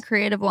 Creative. That's a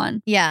creative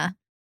one. Yeah.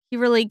 He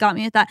really got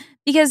me with that.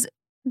 Because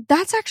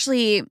that's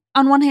actually,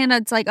 on one hand,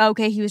 it's like, oh,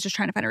 okay, he was just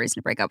trying to find a reason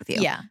to break up with you.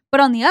 Yeah.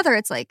 But on the other,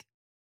 it's like,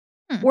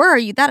 Or are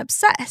you that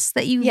obsessed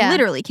that you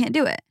literally can't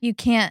do it? You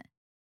can't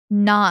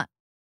not.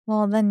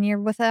 Well, then you're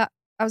without.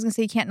 I was going to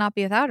say you can't not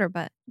be without her,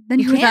 but then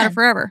you're without her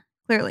forever,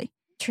 clearly.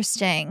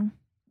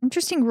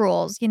 Interesting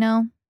rules,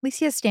 At least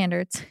he has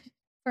standards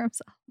for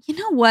himself. You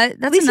know what?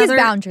 That's At least another he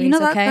has boundaries,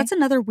 okay? That's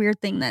another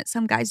weird thing that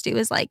some guys do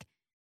is like,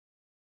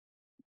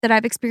 that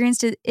I've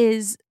experienced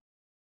is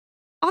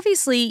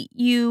obviously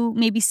you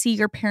maybe see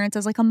your parents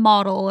as like a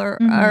model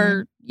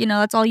or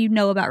that's all you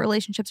know about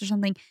relationships or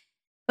something.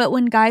 But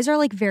when guys are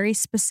like very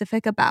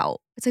specific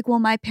about, it's like, well,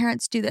 my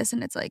parents do this,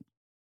 and it's like,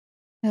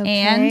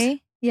 and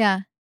yeah,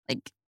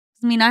 like,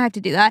 I mean, I have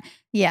to do that.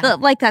 Yeah.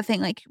 But like that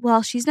thing, like,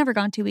 well, she's never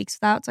gone 2 weeks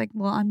without. It's like,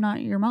 well, I'm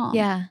not your mom.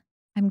 Yeah.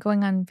 I'm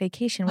going on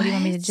vacation. What do you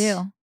want me to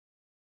do?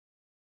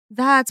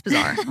 That's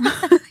bizarre.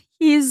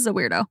 He's a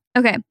weirdo.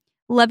 Okay.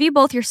 Love you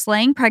both. You're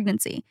slaying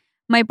pregnancy.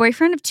 My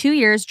boyfriend of 2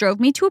 years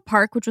drove me to a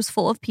park which was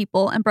full of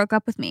people and broke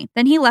up with me.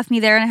 Then he left me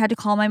there and I had to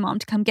call my mom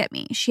to come get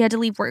me. She had to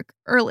leave work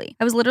early.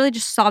 I was literally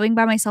just sobbing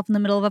by myself in the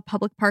middle of a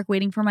public park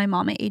waiting for my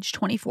mom at age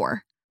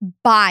 24.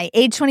 By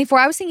age 24?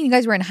 I was thinking you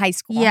guys were in high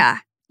school. Yeah.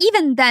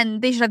 Even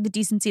then, they should have the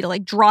decency to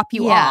like drop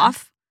you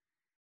off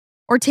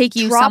or take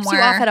you somewhere. Drops you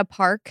off at a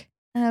park.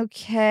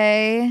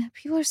 Okay.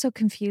 People are so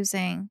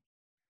confusing.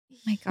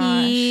 My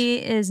gosh. He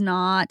is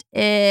not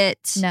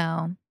it.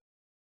 No.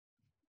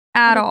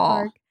 At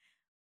all. Park.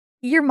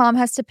 Your mom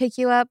has to pick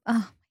you up.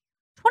 Oh.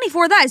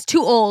 24, that is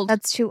too old.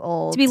 That's too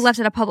old. To be left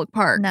at a public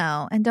park.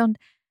 No. And don't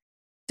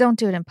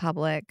do it in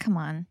public. Come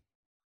on.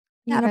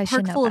 You at a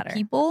park full of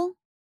people.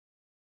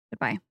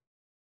 Goodbye.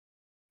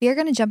 We are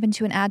going to jump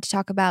into an ad to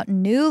talk about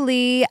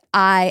Nuuly.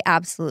 I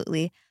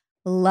absolutely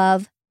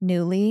love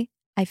Nuuly.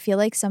 I feel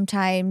like a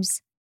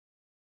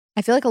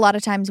lot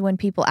of times when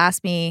people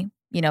ask me,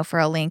 for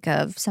a link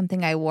of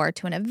something I wore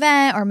to an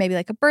event or maybe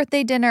like a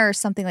birthday dinner or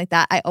something like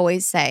that, I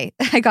always say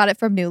I got it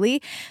from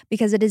Nuuly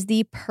because it is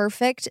the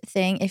perfect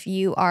thing if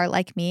you are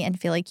like me and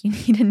feel like you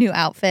need a new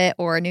outfit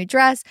or a new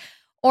dress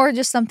or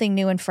just something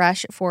new and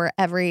fresh for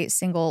every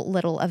single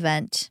little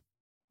event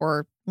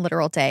or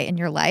literal day in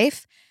your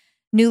life.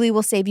 Nuuly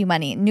will save you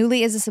money.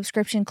 Nuuly is a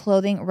subscription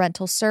clothing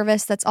rental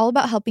service that's all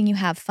about helping you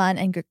have fun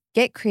and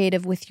get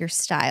creative with your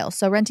style.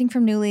 So renting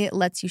from Nuuly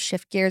lets you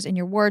shift gears in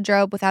your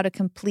wardrobe without a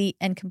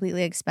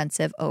completely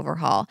expensive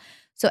overhaul.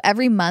 So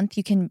every month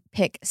you can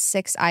pick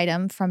 6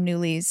 items from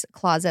Nuuly's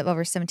closet of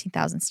over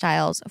 17,000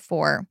 styles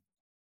for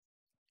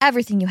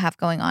everything you have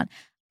going on.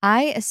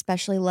 I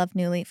especially love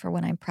Nuuly for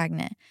when I'm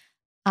pregnant.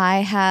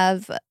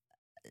 It's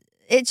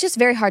just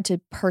very hard to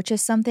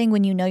purchase something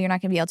when you know you're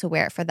not going to be able to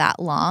wear it for that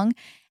long.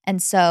 And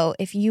so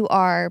if you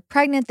are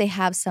pregnant, they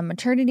have some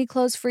maternity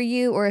clothes for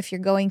you. Or if you're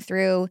going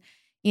through,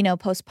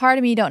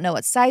 postpartum, you don't know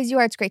what size you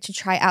are, it's great to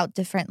try out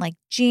different like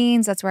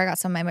jeans. That's where I got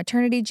some of my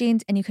maternity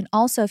jeans. And you can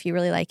also, if you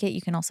really like it,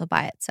 you can also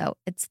buy it. So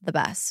it's the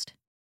best.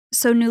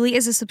 So Nuuly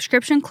is a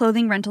subscription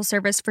clothing rental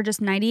service for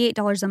just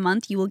 $98 a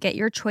month. You will get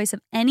your choice of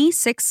any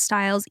 6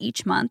 styles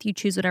each month. You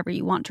choose whatever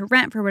you want to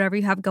rent for whatever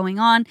you have going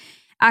on.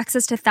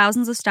 Access to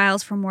thousands of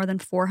styles from more than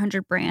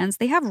 400 brands.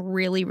 They have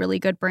really, really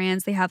good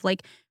brands. They have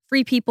like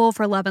Free People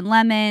for Love and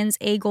Lemons,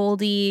 A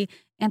Goldie,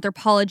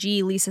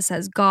 Anthropologie, Lisa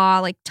Says Gaw,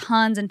 like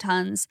tons and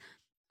tons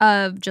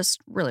of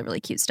just really, really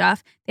cute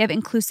stuff. They have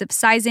inclusive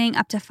sizing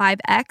up to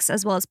 5X,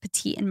 as well as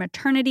petite and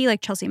maternity, like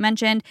Chelsea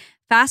mentioned,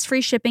 fast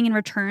free shipping and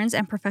returns,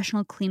 and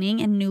professional cleaning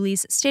in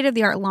Nuuly's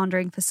state-of-the-art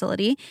laundering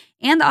facility,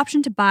 and the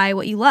option to buy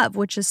what you love,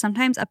 which is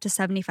sometimes up to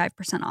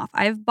 75% off.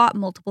 I've bought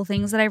multiple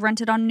things that I've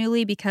rented on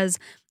Nuuly because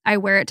I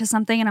wear it to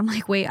something and I'm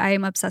like, wait, I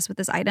am obsessed with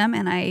this item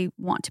and I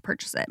want to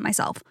purchase it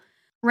myself.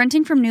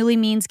 Renting from Nuuly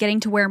means getting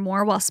to wear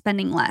more while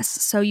spending less.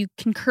 So you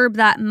can curb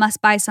that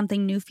must buy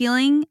something new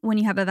feeling when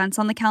you have events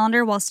on the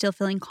calendar while still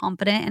feeling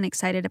confident and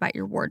excited about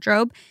your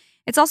wardrobe.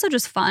 It's also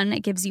just fun. It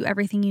gives you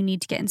everything you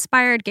need to get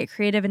inspired, get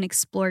creative, and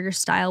explore your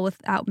style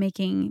without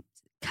making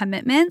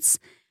commitments.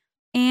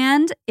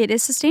 And it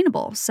is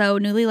sustainable. So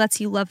Nuuly lets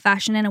you love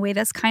fashion in a way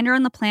that's kinder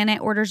on the planet.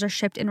 Orders are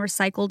shipped in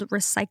recycled,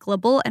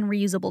 recyclable, and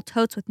reusable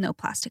totes with no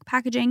plastic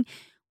packaging,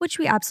 which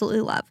we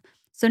absolutely love.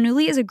 So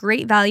Nuuly is a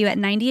great value at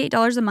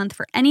 $98 a month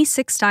for any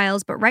 6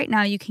 styles, but right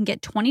now you can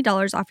get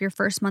 $20 off your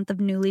first month of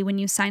Nuuly when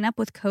you sign up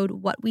with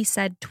code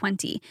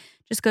WhatWeSaid20.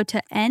 Just go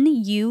to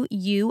NUULY.com,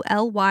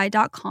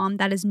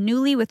 that is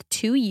Nuuly with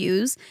 2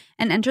 U's,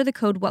 and enter the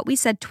code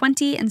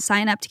WhatWeSaid20 and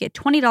sign up to get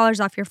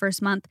 $20 off your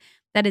first month.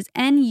 That is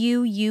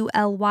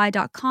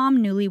NUULY.com,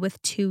 Nuuly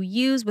with 2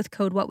 U's with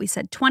code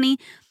WhatWeSaid20.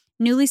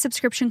 Nuuly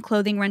subscription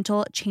clothing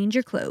rental, change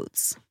your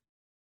clothes.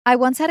 I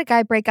once had a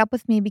guy break up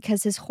with me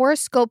because his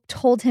horoscope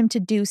told him to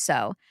do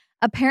so.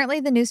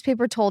 Apparently, the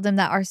newspaper told him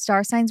that our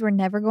star signs were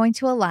never going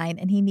to align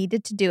and he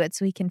needed to do it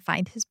so he can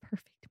find his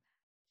perfect match.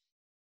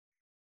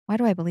 Why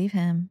do I believe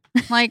him?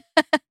 Like,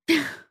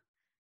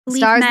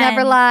 stars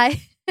never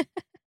lie.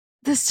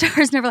 The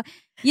stars never lie.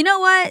 You know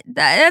what?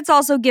 That's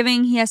also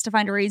giving he has to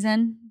find a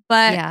reason.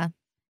 But yeah.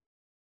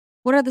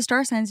 What are the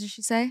star signs, did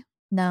she say?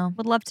 No.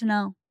 Would love to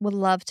know. Would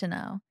love to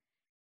know.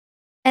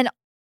 And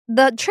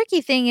the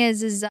tricky thing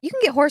is you can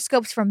get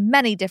horoscopes from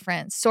many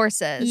different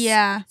sources.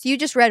 Yeah. So you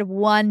just read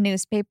one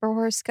newspaper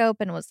horoscope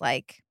and was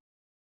like,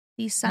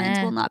 these signs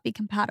will not be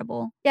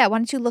compatible. Yeah, why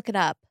don't you look it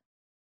up?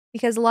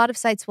 Because a lot of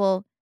sites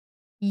will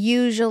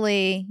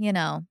usually,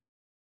 Yeah,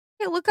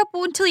 look up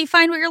until you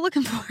find what you're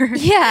looking for.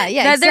 Yeah,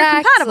 that exactly.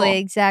 They're compatible.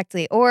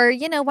 Exactly. Or,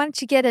 why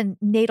don't you get a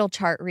natal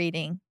chart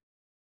reading?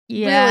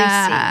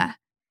 Yeah. Really see.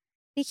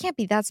 You can't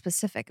be that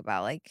specific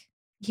about, like,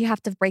 you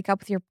have to break up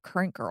with your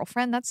current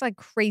girlfriend. That's like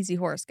crazy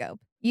horoscope.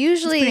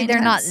 Usually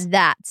they're not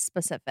that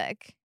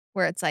specific,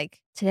 where it's like,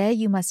 today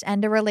you must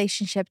end a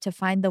relationship to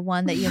find the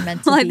one that you're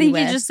meant to Well, be I think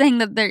with. he's just saying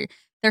that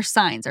their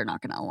signs are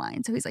not going to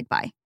align. So he's like,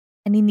 bye.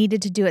 And he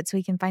needed to do it so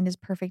he can find his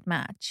perfect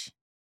match.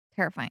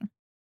 Terrifying.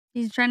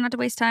 He's trying not to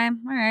waste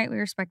time. All right, we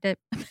respect it.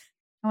 I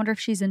wonder if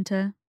she's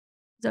into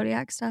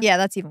zodiac stuff. Yeah,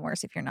 that's even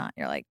worse if you're not.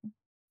 You're like,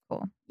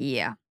 cool.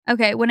 Yeah.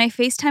 Okay, when I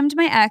FaceTimed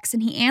my ex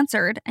and he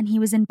answered and he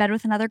was in bed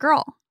with another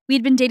girl. We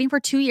had been dating for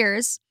 2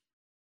 years.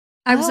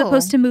 I was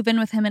supposed to move in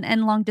with him and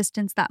end long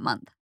distance that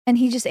month. And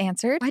he just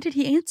answered? Why did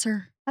he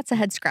answer? That's a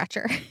head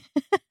scratcher.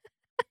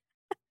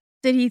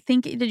 Did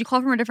you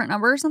call from a different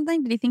number or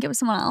something? Did he think it was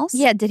someone else?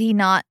 Yeah, did he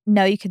not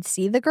know you could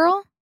see the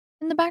girl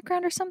in the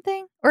background or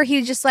something? Or he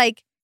was just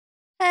like,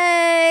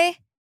 hey,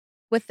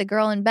 with the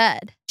girl in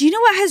bed. Do you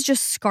know what has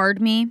just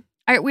scarred me?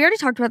 We already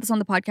talked about this on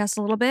the podcast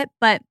a little bit,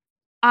 but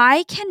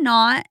I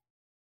cannot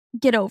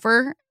get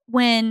over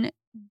when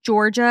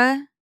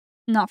Georgia,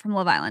 not from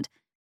Love Island,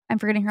 I'm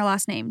forgetting her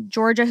last name,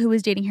 Georgia, who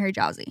was dating Harry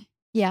Jowsey.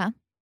 Yeah.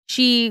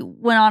 She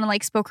went on and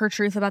like spoke her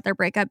truth about their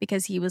breakup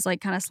because he was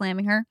like kind of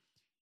slamming her.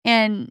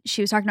 And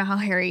she was talking about how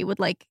Harry would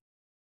like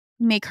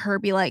make her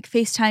be like,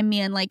 FaceTime me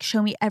and like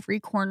show me every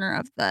corner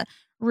of the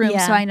room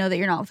so I know that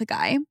you're not with a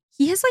guy.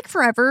 He has like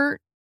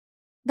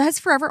that has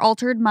forever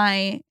altered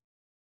my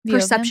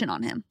perception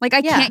on him. Like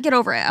I can't get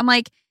over it. I'm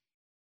like,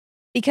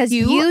 because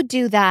you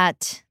do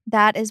that.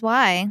 That is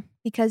why.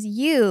 Because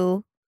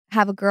you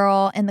have a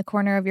girl in the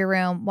corner of your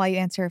room while you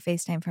answer a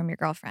FaceTime from your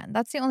girlfriend.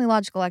 That's the only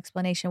logical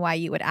explanation why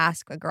you would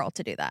ask a girl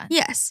to do that.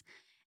 Yes.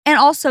 And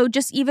also,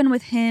 just even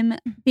with him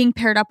being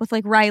paired up with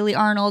like Riley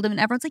Arnold and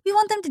everyone's like, we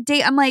want them to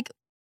date. I'm like,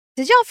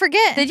 did y'all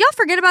forget? Did y'all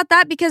forget about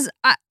that? Because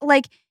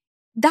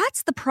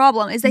that's the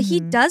problem is that he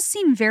does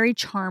seem very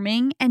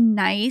charming and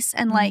nice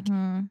and like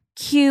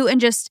cute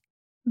and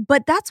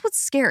but that's what's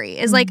scary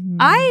is like,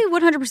 I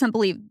 100%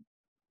 believe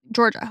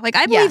Georgia. Like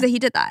I believe that he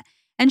did that.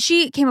 And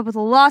she came up with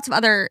lots of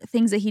other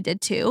things that he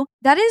did too.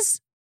 That is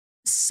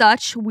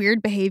such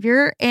weird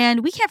behavior.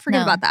 And we can't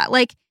forget about that.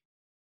 Like,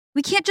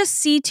 we can't just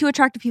see two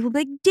attractive people be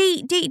like,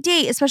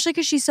 date, especially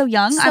because she's so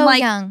young. I'm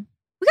like, young.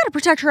 We got to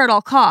protect her at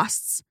all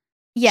costs.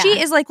 Yeah.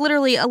 She is like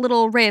literally a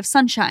little ray of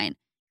sunshine.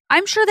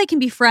 I'm sure they can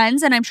be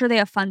friends and I'm sure they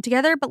have fun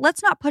together, but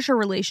let's not push a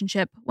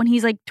relationship when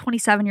he's like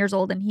 27 years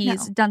old and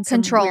he's done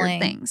some weird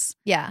things.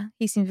 Yeah.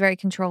 He seems very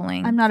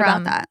controlling. I'm not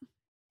about that.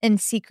 In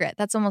secret.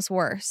 That's almost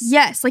worse.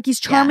 Yes. Like he's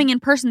charming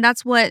in person.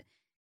 That's the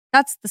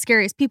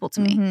scariest people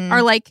to me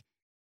are like,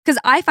 because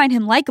I find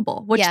him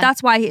likable, which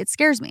that's why it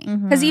scares me.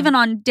 Because even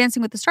on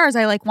Dancing with the Stars,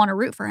 I like want to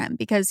root for him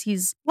because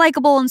he's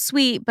likable and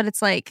sweet, but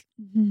it's like,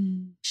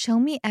 show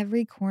me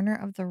every corner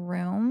of the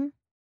room.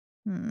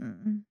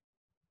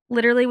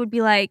 Literally would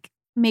be like,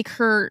 make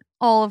her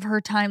all of her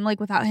time like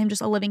without him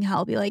just a living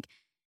hell. Be like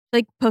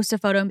post a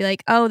photo and be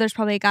like, oh, there's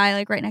probably a guy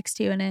like right next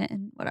to you in it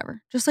and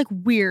whatever. Just like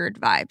weird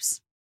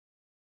vibes.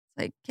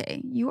 Like,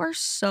 okay, you're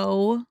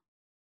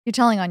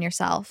telling on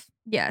yourself.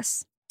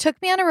 Yes. Took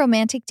me on a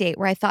romantic date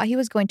where I thought he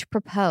was going to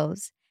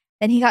propose.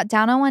 Then he got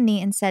down on one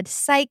knee and said,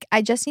 psych,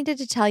 I just needed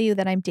to tell you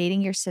that I'm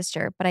dating your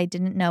sister, but I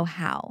didn't know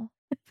how.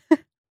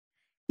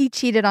 He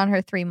cheated on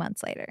her 3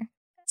 months later.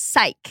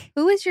 Psych.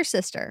 Who is your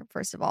sister,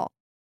 first of all?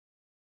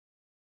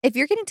 If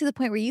you're getting to the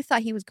point where you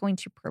thought he was going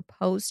to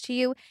propose to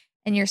you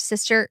and your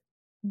sister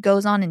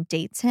goes on and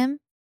dates him,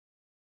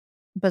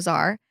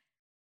 bizarre.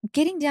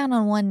 Getting down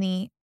on one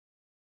knee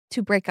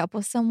to break up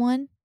with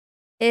someone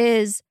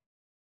is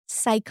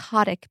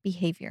psychotic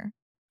behavior.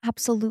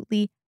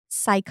 Absolutely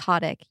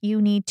psychotic.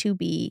 You need to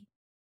be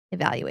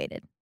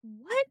evaluated.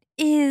 What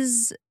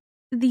is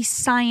the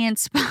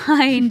science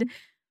behind?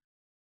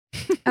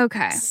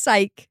 Okay.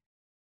 Psych.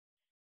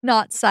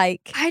 Not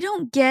psych. I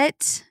don't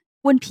get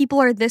when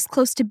people are this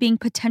close to being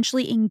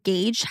potentially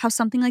engaged, how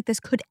something like this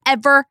could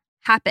ever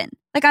happen.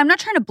 Like, I'm not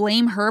trying to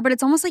blame her, but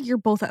it's almost like you're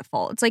both at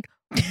fault. It's like,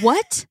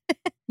 what?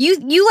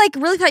 You like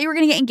really thought you were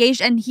going to get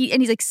engaged and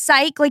he's like,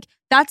 psych. Like,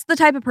 that's the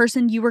type of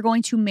person you were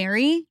going to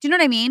marry. Do you know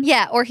what I mean?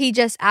 Yeah. Or he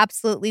just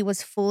absolutely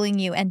was fooling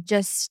you and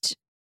just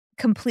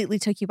completely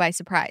took you by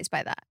surprise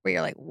by that. Where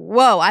you're like,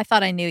 whoa, I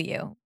thought I knew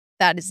you.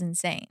 That is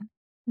insane.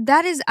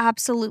 That is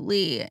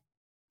absolutely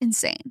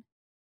insane.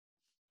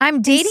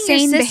 I'm dating your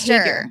sister.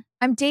 Behavior.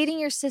 I'm dating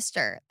your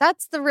sister.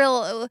 That's the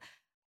real...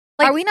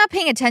 Like, are we not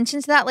paying attention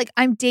to that? Like,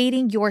 I'm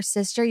dating your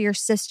sister. Your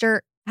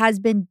sister has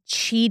been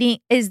cheating,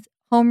 is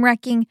home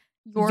wrecking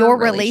your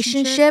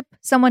relationship.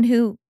 Someone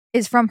who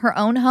is from her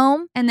own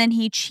home. And then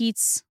he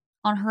cheats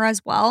on her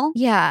as well.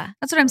 Yeah.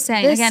 That's what I'm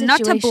saying. Again,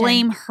 not to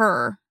blame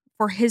her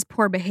for his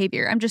poor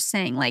behavior. I'm just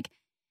saying, like,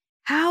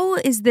 how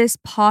is this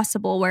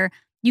possible where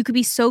you could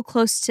be so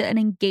close to an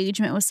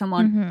engagement with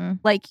someone, Mm-hmm.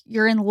 like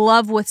you're in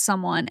love with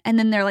someone, and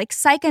then they're like,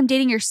 psych, I'm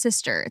dating your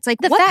sister. It's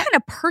like, what kind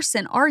of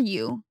person are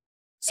you,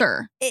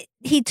 sir?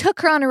 He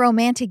took her on a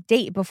romantic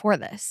date before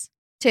this,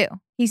 too.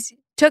 He's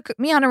took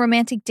me on a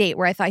romantic date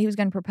where I thought he was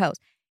going to propose.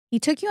 He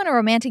took you on a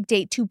romantic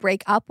date to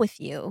break up with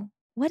you.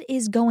 What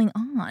is going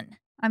on?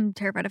 I'm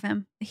terrified of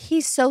him.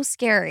 He's so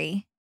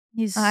scary.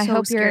 I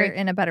hope scary. you're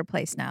in a better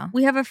place now.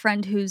 We have a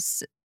friend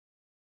whose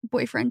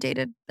boyfriend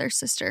dated their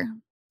sister,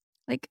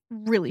 like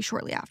really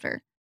shortly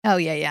after. Oh,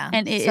 yeah.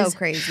 And it so is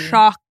crazy.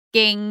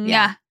 Shocking.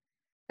 Yeah.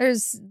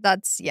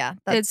 That's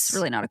It's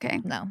really not okay.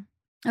 No.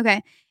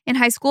 Okay. In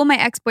high school, my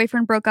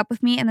ex-boyfriend broke up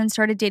with me and then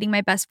started dating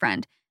my best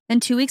friend. Then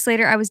 2 weeks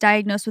later, I was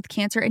diagnosed with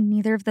cancer and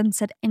neither of them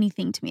said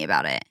anything to me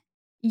about it.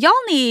 Y'all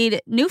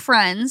need new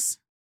friends,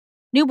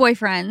 new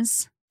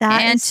boyfriends,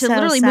 and to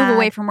literally move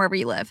away from wherever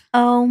you live.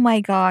 Oh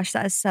my gosh,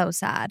 that is so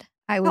sad.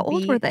 How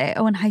old were they?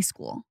 Oh, in high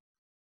school.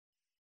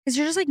 Because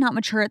you're just like not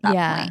mature at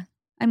that point.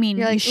 I mean,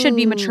 You're like, you should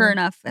be mature ooh.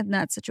 enough in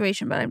that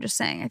situation, but I'm just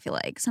saying, I feel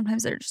like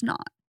sometimes they're just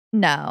not.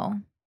 No.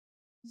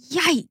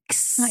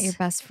 Yikes. Not your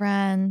best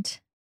friend.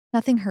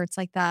 Nothing hurts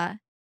like that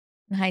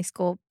in high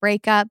school.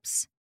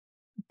 Breakups,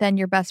 then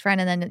your best friend,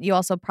 and then you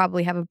also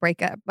probably have a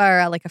breakup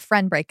or like a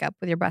friend breakup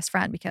with your best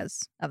friend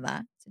because of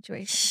that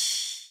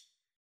situation.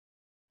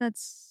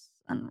 That's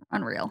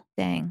unreal.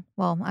 Dang.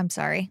 Well, I'm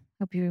sorry.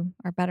 Hope you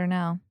are better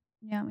now.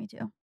 Yeah, me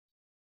too.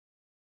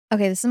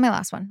 Okay, this is my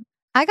last one.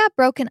 I got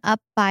broken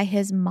up by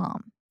his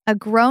mom. A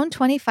grown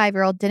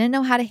 25-year-old didn't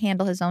know how to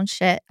handle his own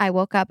shit. I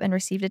woke up and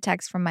received a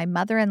text from my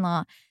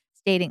mother-in-law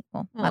stating,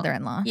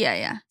 mother-in-law.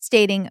 Yeah.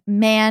 Stating,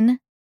 man,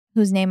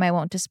 whose name I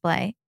won't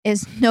display,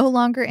 is no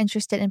longer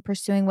interested in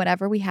pursuing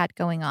whatever we had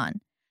going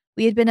on.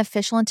 We had been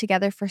official and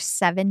together for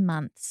 7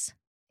 months.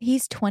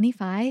 He's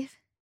 25?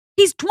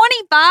 He's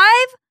 25?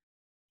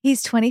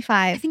 He's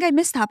 25. I think I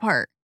missed that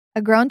part.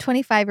 A grown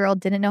 25-year-old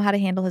didn't know how to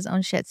handle his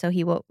own shit, so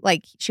she woke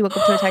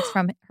up to a text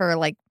from her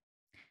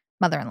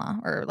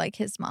mother-in-law or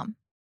his mom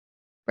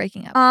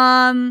breaking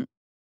up.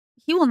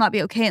 He will not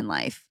be okay in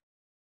life.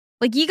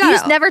 You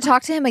just never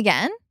talk to him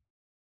again?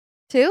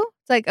 Too?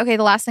 It's like, okay,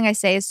 the last thing I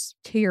say is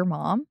to your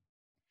mom.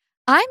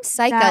 I'm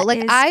psycho.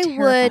 I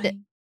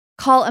would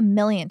call a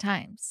million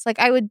times.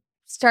 I would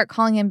start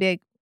calling him and be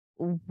like,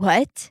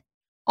 what?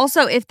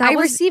 Also, if I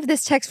received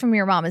this text from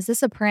your mom, is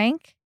this a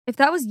prank? If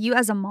that was you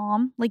as a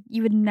mom,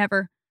 you would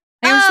never.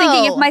 I was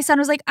thinking if my son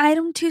was like,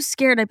 I'm too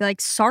scared, I'd be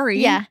like, sorry.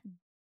 Yeah.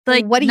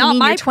 What do you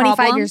mean you're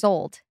 25 years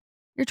old?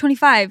 You're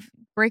 25.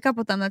 Break up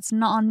with them. That's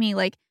not on me.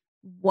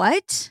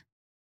 What?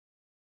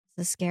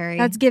 This is scary.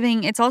 That's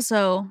giving. It's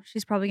also,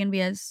 she's probably going to be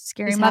a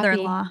scary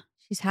mother-in-law.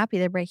 She's happy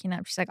they're breaking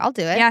up. She's like, I'll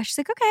do it. Yeah. She's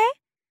like, okay.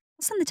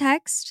 I'll send the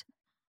text.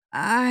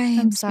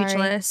 I'm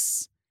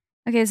speechless.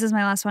 Okay, this is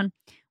my last one.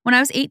 When I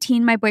was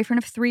 18, my boyfriend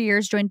of 3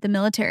 years joined the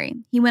military.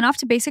 He went off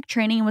to basic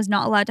training and was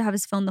not allowed to have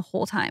his phone the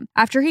whole time.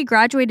 After he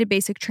graduated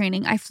basic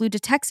training, I flew to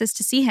Texas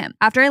to see him.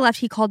 After I left,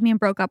 he called me and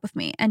broke up with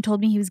me and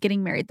told me he was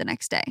getting married the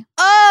next day.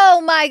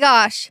 Oh my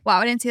gosh. Wow,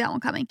 I didn't see that one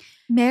coming.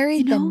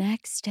 Married the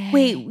next day.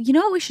 Wait, you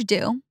know what we should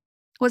do?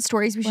 What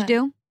stories we should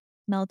do?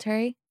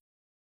 Military?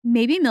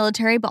 Maybe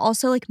military, but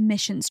also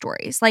mission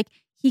stories.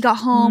 He got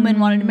home and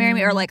wanted to marry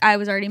me, or I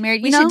was already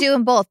married. We should do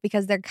them both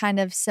because they're kind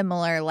of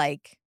similar,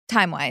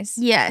 time-wise.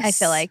 Yes. I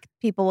feel like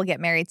people will get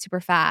married super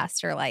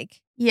fast or right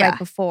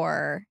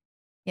before,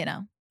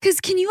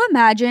 Because can you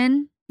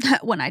imagine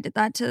when I did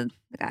that to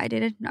the guy I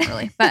dated? Not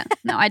really, but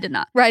no, I did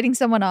not. Writing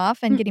someone off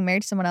and getting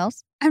married to someone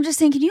else? I'm just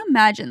saying, can you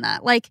imagine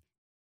that? I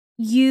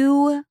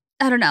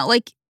don't know,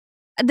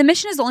 the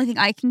mission is the only thing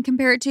I can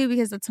compare it to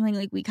because that's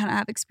something we kind of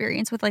have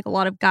experience with. A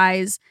lot of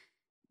guys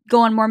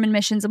go on Mormon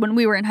missions. When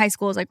we were in high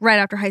school, it was right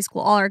after high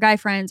school, all our guy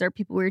friends or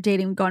people we were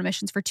dating would go on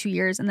missions for 2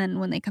 years. And then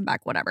when they come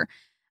back, whatever.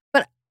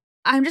 But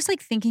I'm just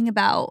thinking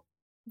about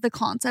the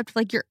concept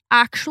of you're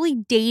actually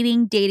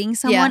dating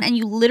someone and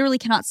you literally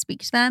cannot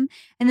speak to them.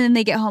 And then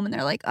they get home and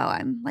they're like, oh,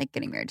 I'm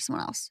getting married to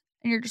someone else.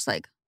 And you're just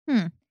like,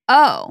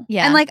 oh.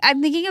 Yeah. And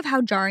I'm thinking of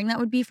how jarring that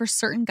would be for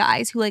certain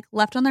guys who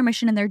left on their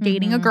mission and they're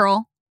dating a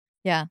girl.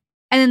 Yeah.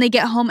 And then they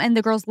get home and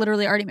the girl's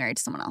literally already married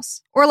to someone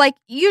else. Or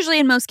usually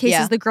in most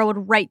cases, the girl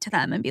would write to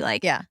them and be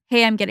like,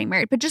 hey, I'm getting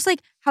married. But just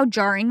how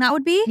jarring that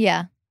would be.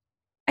 Yeah.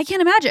 I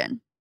can't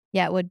imagine.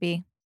 Yeah, it would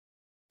be.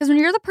 Because when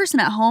you're the person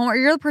at home or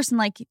you're the person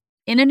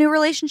in a new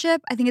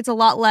relationship, I think it's a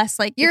lot less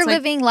you're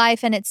living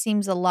life and it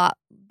seems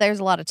there's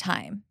a lot of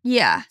time.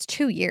 Yeah. It's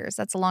 2 years.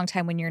 That's a long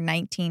time when you're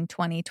 19,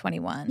 20,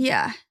 21.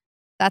 Yeah.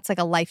 That's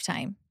a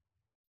lifetime,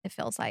 it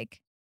feels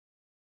like.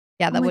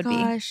 Yeah, that would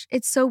be.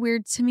 It's so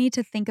weird to me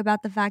to think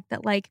about the fact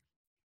that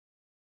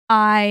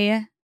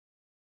I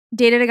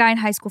dated a guy in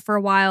high school for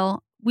a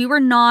while. We were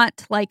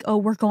not oh,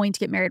 we're going to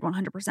get married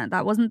 100%.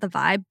 That wasn't the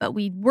vibe, but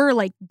we were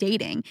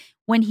dating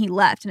when he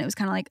left. And it was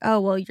kind of oh,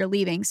 well, you're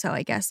leaving. So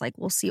I guess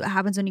we'll see what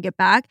happens when you get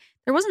back.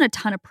 There wasn't a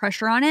ton of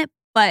pressure on it,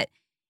 but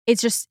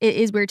it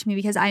is weird to me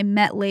because I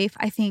met Leif,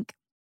 I think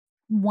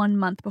 1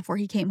 month before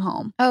he came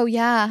home. Oh,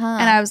 yeah. Huh.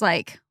 And I was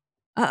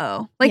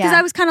uh-oh. Because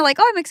I was kind of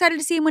oh, I'm excited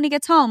to see him when he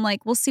gets home.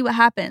 We'll see what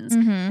happens.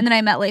 Mm-hmm. And then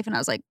I met Leif and I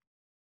was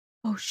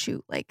oh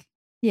shoot, like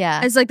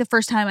Yeah. it's like the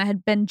first time I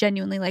had been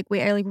genuinely like,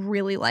 wait, I like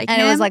really like him.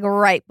 And it was like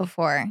right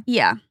before.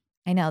 Yeah.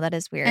 I know, that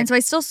is weird. And so I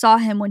still saw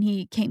him when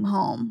he came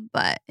home,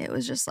 but it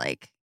was just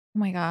like, oh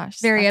my gosh.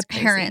 very that's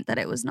apparent crazy. that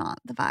it was not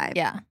the vibe.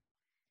 Yeah.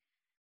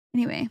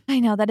 Anyway. I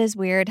know, that is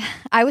weird.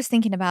 I was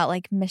thinking about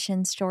like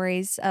mission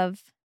stories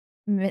of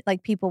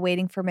like people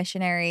waiting for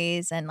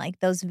missionaries and like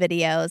those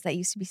videos that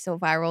used to be so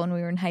viral when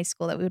we were in high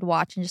school that we would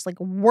watch and just like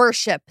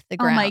worship the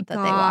ground oh my that they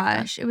walked on.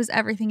 gosh. It was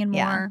everything and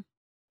Yeah. more.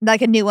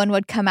 Like a new one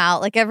would come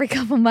out like every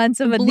couple months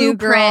of a new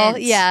girl.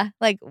 Blueprint. Yeah.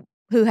 Like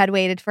who had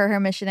waited for her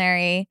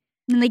missionary.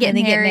 And they get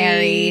and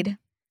married. It's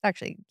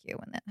actually cute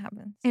when that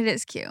happens. It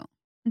is cute.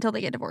 Until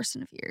they get divorced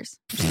in a few years.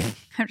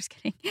 I'm just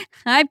kidding.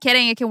 I'm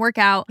kidding. It can work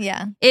out.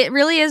 Yeah. It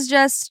really is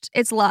just,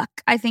 it's luck.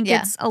 I think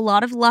it's a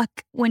lot of luck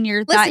when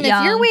you're that young.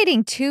 If you're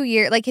waiting 2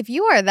 years, like if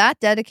you are that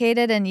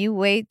dedicated and you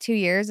wait 2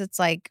 years, it's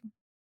like,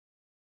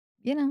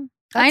 that's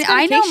I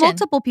know dedication.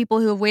 multiple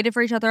people who have waited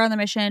for each other on the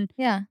mission,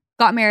 Yeah.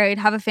 got married,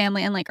 have a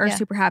family, and like are Yeah.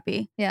 super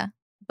happy. Yeah.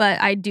 But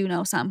I do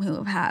know some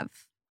who have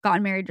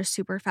gotten married just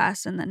super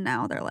fast and then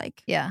now they're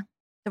like Yeah.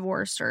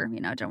 divorced or, it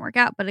didn't work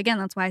out. But again,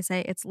 that's why I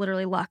say it's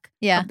literally luck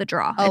Yeah. of the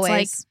draw. Always.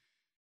 It's like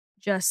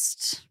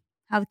just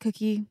how the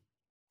cookie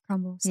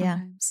crumbles Yeah.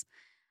 sometimes.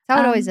 That's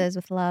how it always is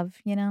with love,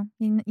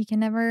 You can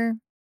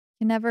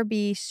never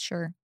be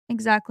sure.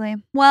 Exactly.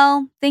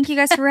 Well, thank you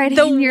guys for writing.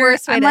 The your,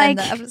 worst way I'm to end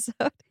like, the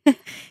episode.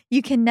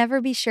 You can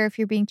never be sure if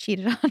you're being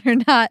cheated on or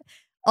not.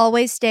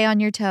 Always stay on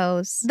your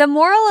toes. The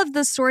moral of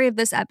the story of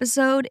this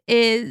episode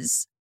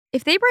is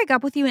if they break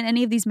up with you in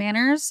any of these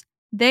manners,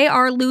 they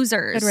are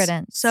losers. Good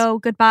riddance. So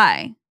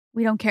goodbye.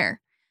 We don't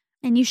care.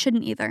 And you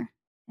shouldn't either.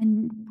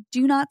 And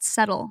do not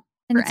settle.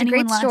 And for it's a great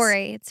anyone less.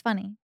 story. It's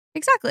funny.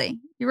 Exactly.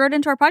 You wrote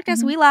into our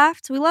podcast. Mhm. We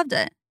laughed. We loved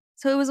it.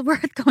 So it was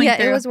worth going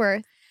through. It was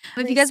worth.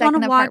 If the you guys want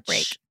second to of watch,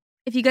 heartbreak.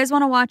 if you guys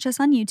want to watch us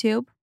on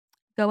YouTube,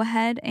 go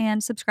ahead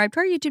and subscribe to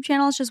our YouTube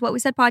channel. It's just What We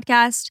Said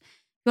Podcast.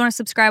 If you want to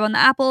subscribe on the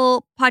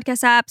Apple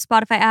Podcast app,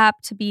 Spotify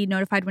app to be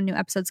notified when new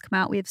episodes come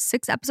out. We have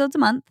 6 episodes a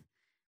month.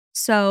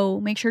 So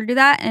make sure to do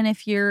that. And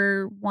if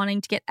you're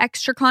wanting to get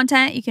extra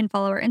content, you can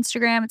follow our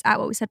Instagram. It's at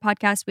What We Said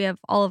Podcast. We have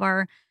all of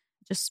our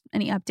just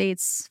any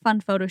updates,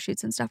 fun photo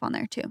shoots and stuff on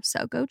there too.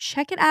 So go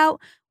check it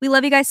out. We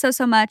love you guys so,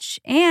 so much.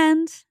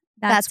 And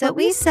that's what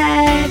we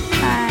said.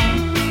 Bye.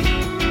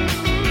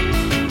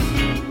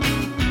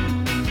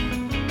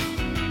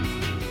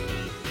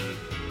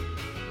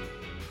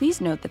 Please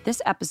note that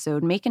this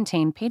episode may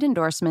contain paid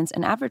endorsements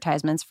and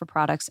advertisements for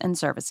products and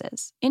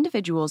services.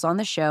 Individuals on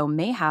the show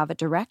may have a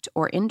direct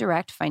or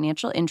indirect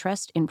financial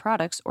interest in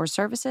products or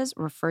services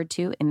referred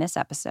to in this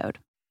episode.